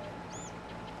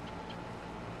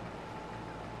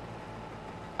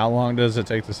 How long does it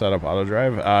take to set up auto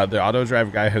drive? The auto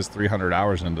drive guy has 300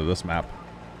 hours into this map.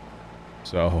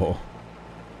 So,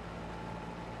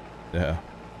 yeah.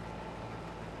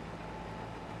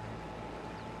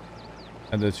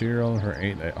 And the 2-year-old for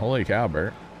 8 days. Holy cow,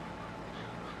 Bert.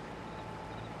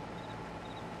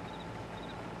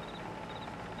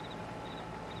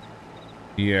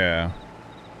 Yeah.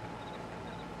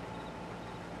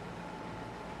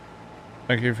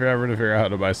 Thank you forever to figure out how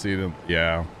to buy seed.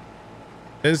 Yeah.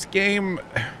 This game,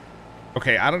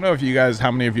 okay, I don't know if you guys, how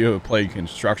many of you have played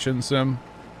Construction Sim,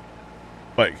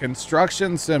 but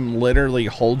Construction Sim literally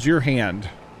holds your hand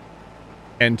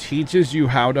and teaches you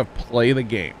how to play the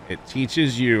game. It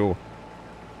teaches you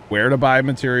where to buy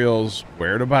materials,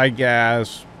 where to buy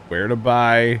gas, where to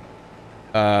buy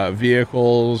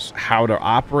vehicles, how to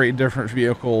operate different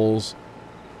vehicles,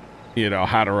 you know,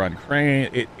 how to run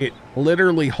crane. It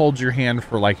literally holds your hand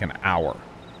for like an hour.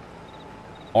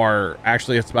 Or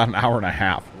actually it's about an hour and a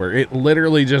half, where it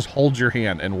literally just holds your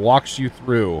hand and walks you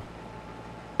through,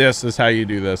 this is how you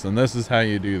do this and this is how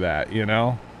you do that, you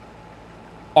know?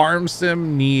 Farm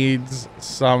Sim needs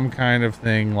some kind of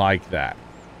thing like that.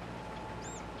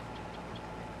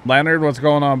 Leonard, what's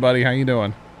going on, buddy? How you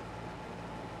doing?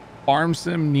 Farm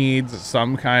Sim needs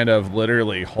some kind of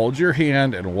literally hold your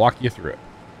hand and walk you through it.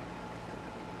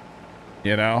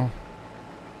 You know?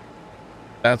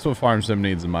 That's what Farm Sim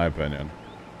needs, in my opinion.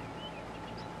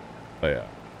 But yeah.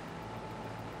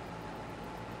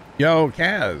 Yo,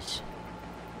 Kaz.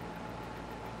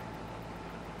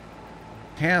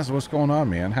 Kaz, what's going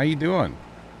on, man? How you doing?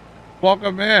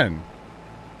 Welcome in.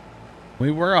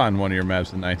 We were on one of your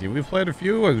maps in 19. We've played a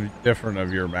few of different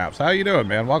of your maps. How you doing,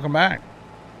 man? Welcome back.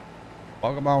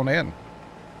 Welcome on in.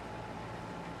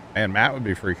 Man, Matt would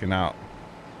be freaking out.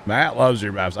 Matt loves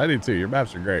your maps. I do too. Your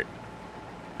maps are great.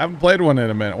 I haven't played one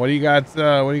in a minute. What do you got?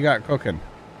 What do you got cooking?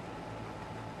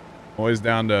 Always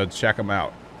down to check them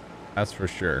out. That's for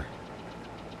sure.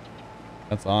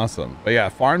 That's awesome. But yeah,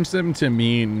 Farm Sim to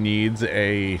me needs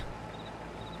a,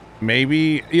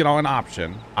 maybe, you know, an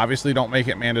option. Obviously don't make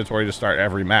it mandatory to start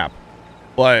every map,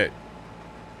 but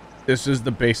this is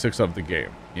the basics of the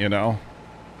game, you know?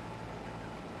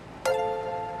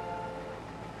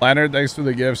 Leonard, thanks for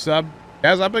the gift sub.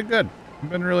 Guys, I've been good. I've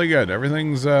been really good.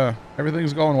 Everything's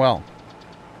going well.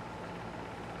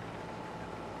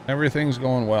 Everything's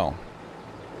going well.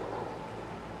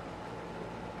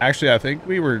 Actually, I think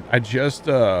I just,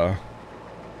 the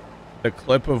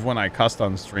clip of when I cussed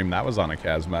on stream, that was on a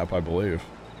Kaz map, I believe.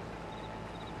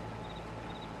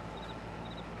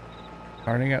 I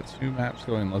already got 2 maps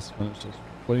going. Let's finish this.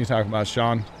 What are you talking about,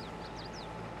 Sean?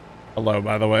 Hello,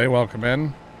 by the way. Welcome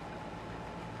in.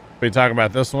 We talking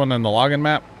about this one and the login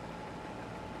map?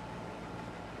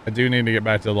 I do need to get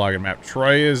back to the login map.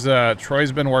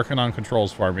 Troy's been working on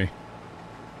controls for me.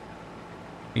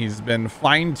 He's been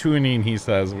fine tuning, he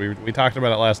says. We talked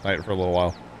about it last night for a little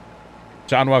while.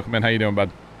 John, welcome in. How you doing, bud?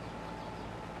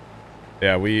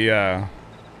 Yeah, we had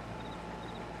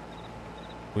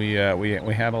a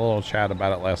little chat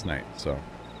about it last night, so.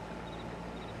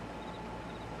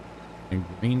 In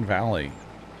Green Valley.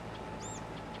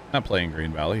 Not playing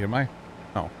Green Valley, am I?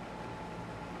 No.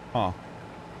 Huh.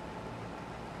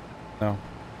 No.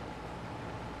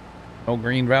 No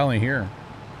Green Valley here.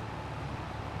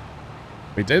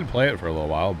 We did play it for a little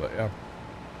while, but yeah.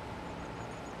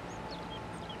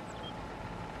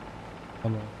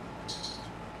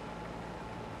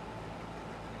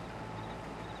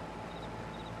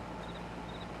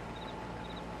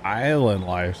 Island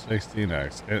Life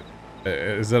 16X.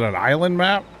 Is it an island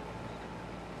map?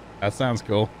 That sounds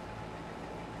cool.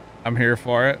 I'm here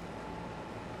for it.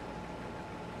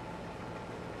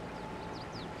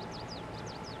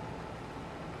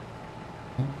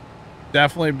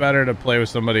 Definitely better to play with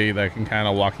somebody that can kind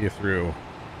of walk you through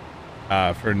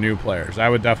for new players. I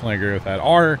would definitely agree with that.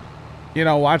 Or, you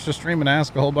know, watch the stream and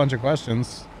ask a whole bunch of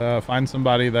questions. Find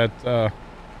somebody that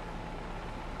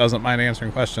doesn't mind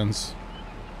answering questions.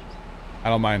 I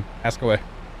don't mind. Ask away.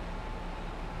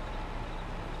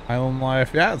 Island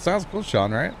Life. Yeah, it sounds cool,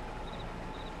 Sean, right?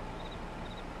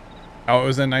 Oh, it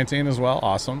was in 19 as well.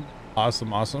 Awesome.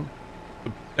 Awesome, awesome.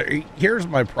 Here's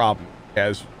my problem,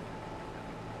 guys.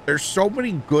 There's so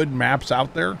many good maps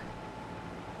out there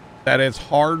that it's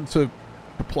hard to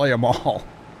play them all.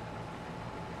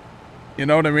 You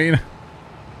know what I mean?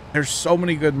 There's so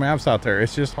many good maps out there.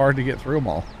 It's just hard to get through them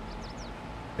all.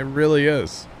 It really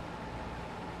is.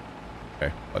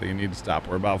 Okay, buddy, you need to stop.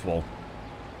 We're about full.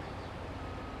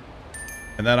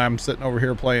 And then I'm sitting over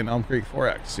here playing Elm Creek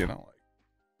 4X, you know.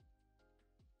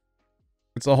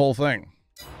 It's a whole thing.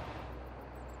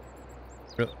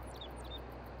 Really.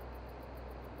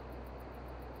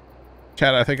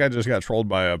 Chad, I think I just got trolled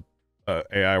by a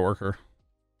AI worker.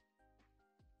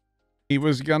 He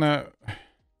was gonna...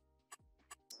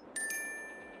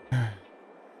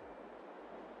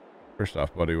 First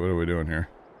off, buddy, what are we doing here?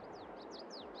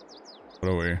 What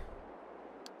are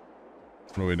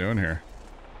we doing here?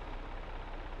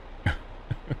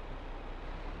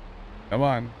 Come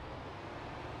on.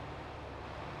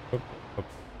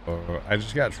 I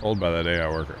just got trolled by that AI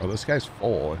worker. Oh, this guy's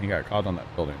full, and he got caught on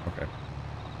that building. Okay.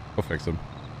 Go fix him.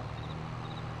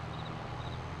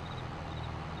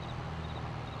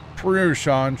 True,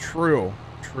 Sean. True.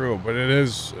 True. But it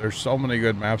is... There's so many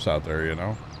good maps out there, you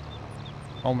know?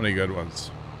 So many good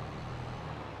ones.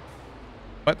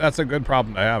 But that's a good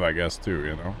problem to have, I guess, too,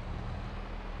 you know?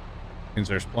 Means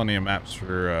there's plenty of maps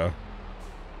for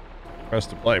us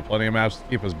to play. Plenty of maps to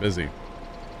keep us busy.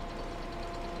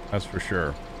 That's for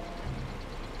sure.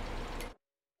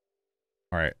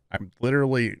 Alright, I'm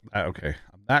literally... okay,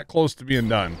 I'm that close to being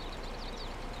done.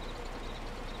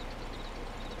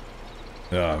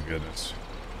 Oh, goodness.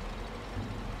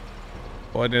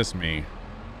 What is me?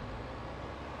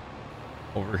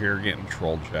 Over here getting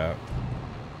trolled, chat.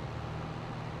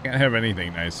 Can't have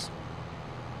anything nice.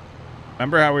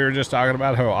 Remember how we were just talking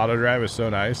about how auto drive is so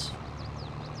nice?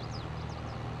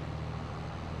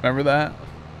 Remember that?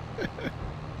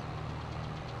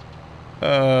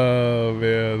 Oh,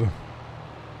 man.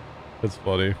 That's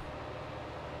funny.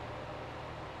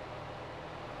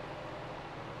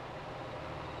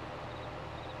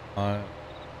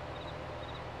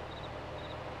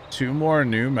 Two more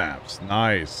new maps.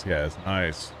 Nice. Yes,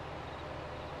 nice.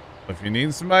 If you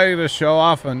need somebody to show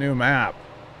off a new map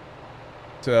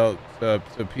to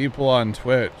people on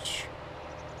Twitch,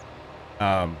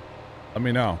 let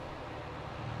me know.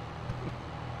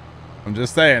 I'm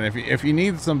just saying, if you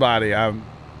need somebody,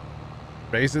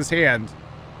 raise his hand.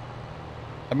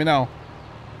 Let me know.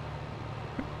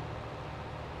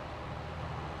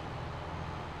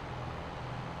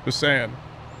 Just saying.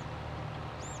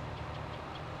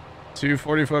 2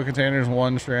 40-foot containers,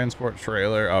 1 transport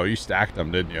trailer. Oh, you stacked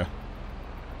them, didn't you?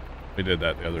 We did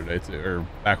that the other day too, or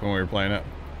back when we were playing it.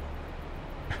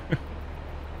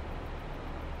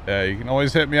 Yeah, you can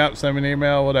always hit me up, send me an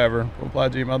email, whatever.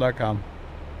 plow@gmail.com.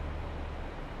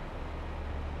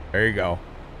 There you go.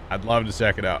 I'd love to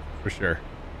check it out, for sure.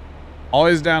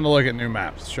 Always down to look at new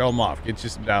maps. Show them off. Get you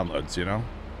some downloads, you know?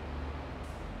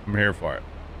 I'm here for it.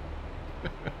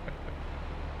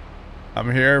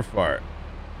 I'm here for it.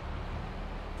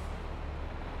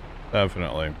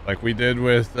 Definitely. Like we did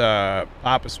with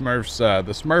Papa Smurf's,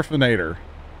 the Smurfinator.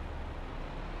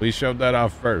 We showed that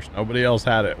off first. Nobody else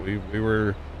had it. We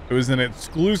were... It was an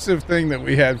exclusive thing that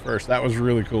we had first. That was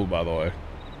really cool, by the way.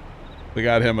 We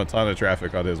got him a ton of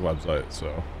traffic on his website,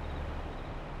 so...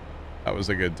 That was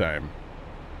a good time.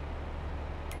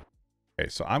 Okay,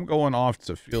 so I'm going off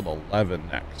to field 11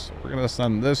 next. So we're going to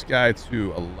send this guy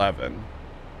to 11.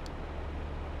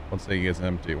 Once he gets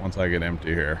empty. Once I get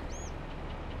empty here.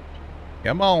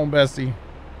 Come on, Bessie.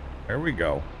 There we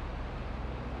go.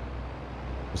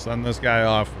 We'll send this guy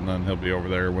off, and then he'll be over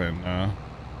there when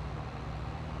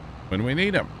we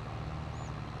need him.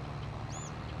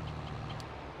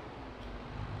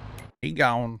 He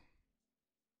gone.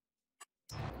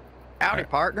 Howdy,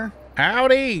 partner.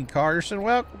 Howdy, Carson.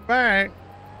 Welcome back.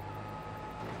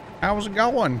 How's it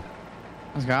going?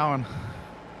 How's it going?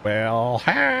 Well,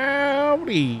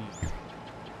 howdy.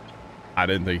 I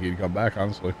didn't think he'd come back,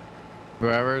 honestly.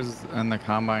 Whoever's in the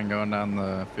combine going down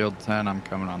the field 10, I'm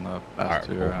coming on the fast All right,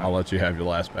 2. cool. I'll let you have your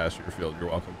last pass to your field. You're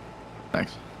welcome.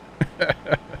 Thanks.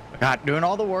 God, doing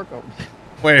all the work.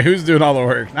 Wait, who's doing all the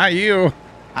work? Not you.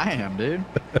 I am, dude.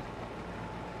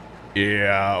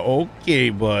 Yeah, okay,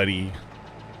 buddy.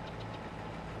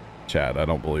 Chat, I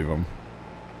don't believe him.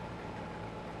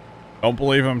 Don't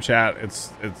believe him, chat.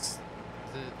 It's Is it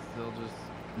still just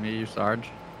me, you, Sarge?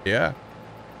 yeah,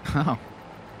 Oh.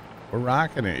 we're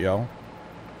rocking it, yo.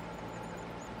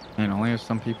 I mean, only if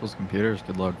some people's computers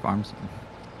could load farms.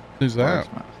 Who's that?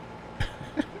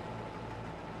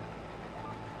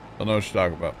 I know what you're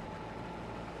talking about.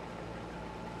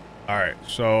 All right,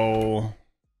 so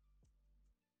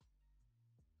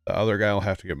the other guy will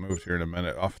have to get moved here in a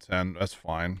minute. Off 10, that's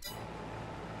fine.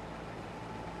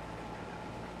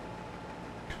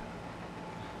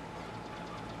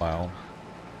 Wow.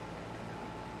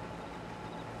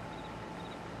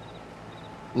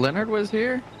 Leonard was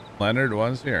here? Leonard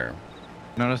was here.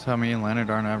 Notice how me and Leonard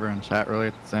aren't ever in chat really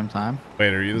at the same time?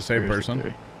 Wait, are you the same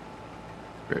person?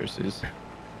 Conspiracies.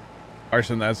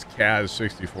 Carson, that's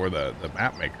Kaz64, the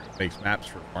map maker. Makes maps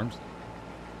for farms.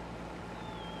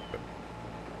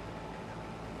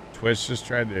 Twitch just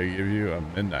tried to give you a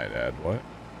midnight ad. What?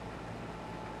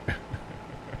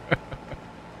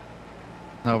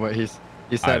 No, but he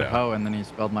said ho and then he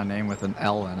spelled my name with an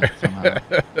L in it somehow.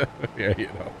 Yeah, you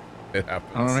know, it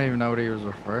happens. I don't even know what he was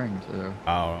referring to.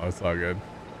 Oh, it's all good.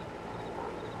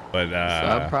 But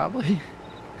Sub probably.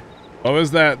 what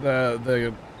was that?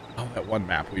 The that one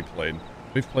map we played.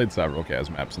 We've played several Kaz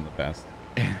maps in the past.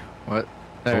 What?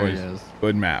 There Always he is.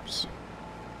 good maps.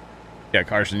 Yeah,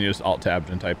 Carson, you just alt tabbed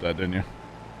and typed that, didn't you?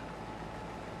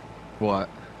 What?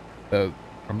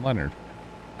 From Leonard.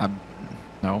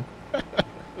 No.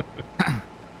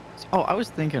 Oh, I was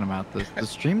thinking about this. Does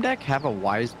Stream Deck have a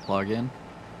Wise plugin?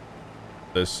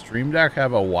 Does Stream Deck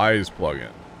have a Wise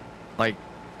plugin? Like,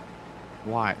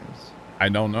 Wise? I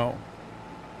don't know.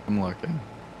 I'm looking.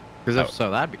 Because if so,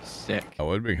 that'd be sick. That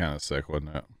would be kind of sick,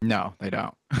 wouldn't it? No, they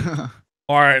don't.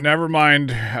 All right, never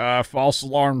mind. False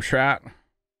alarm chat.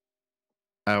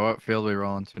 What field are we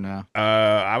rolling to now?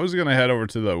 I was gonna head over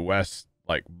to the west,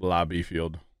 like blobby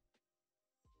field.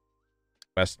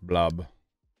 West blob.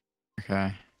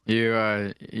 Okay.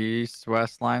 You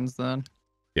east-west lines then?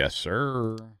 Yes,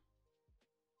 sir.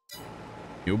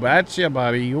 You betcha,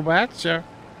 buddy. You betcha.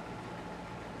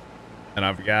 And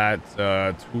I've got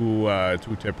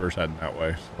two tippers heading that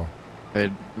way. So Hey,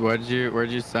 where'd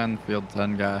you send field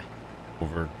 10 guy?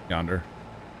 over yonder.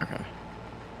 Okay.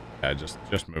 I just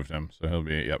moved him, so he'll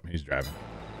be. Yep, he's driving.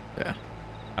 Yeah.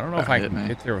 I don't know if I can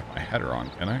get there with my header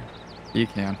on. Can I? You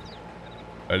can.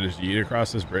 I just yeet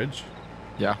across this bridge.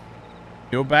 Yeah.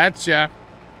 You betcha.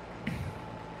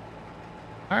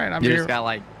 All right, I'm You here. just got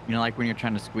like, you know, like when you're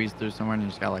trying to squeeze through someone, you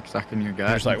just got like suck in your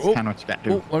gut. Just like, That's kind of what you got to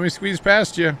do. Oh, let me squeeze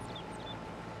past you.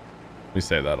 We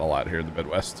say that a lot here in the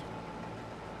Midwest.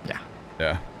 Yeah.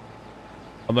 Yeah.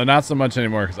 Although not so much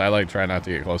anymore because I like try not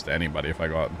to get close to anybody if I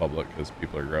go out in public because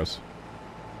people are gross.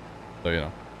 So, you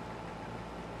know.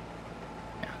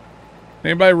 Yeah.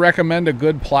 Anybody recommend a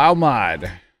good plow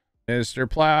mod? Mr.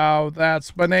 Plow,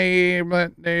 that's my name.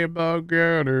 That name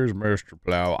there's Mr.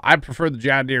 Plow. I prefer the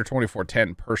John Deere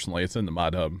 2410 personally. It's in the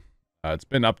mod hub. It's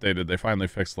been updated. They finally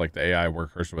fixed like the AI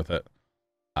workers with it.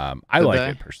 I like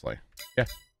it personally. Yeah.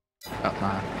 About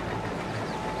time.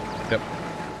 Yep.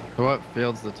 So what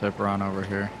field's the tipper on over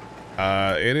here?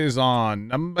 It is on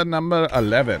number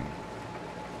 11.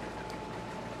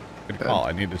 Good call.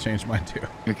 I need to change mine too.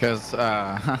 Because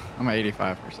I'm at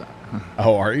 85%.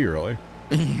 Oh, are you really?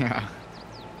 Yeah.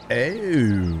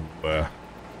 Oh.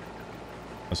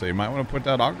 So you might want to put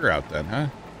that auger out then, huh?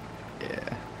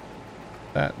 Yeah.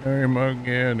 That name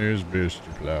again is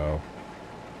Mr. Plow.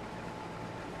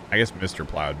 I guess Mr.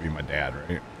 Plow would be my dad,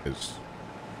 right? Because,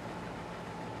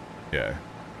 yeah.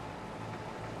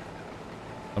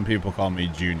 Some people call me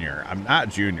Junior. I'm not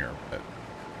Junior, but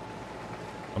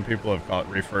some people have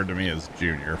referred to me as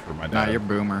Junior for my dad. Nah, you're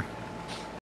Boomer.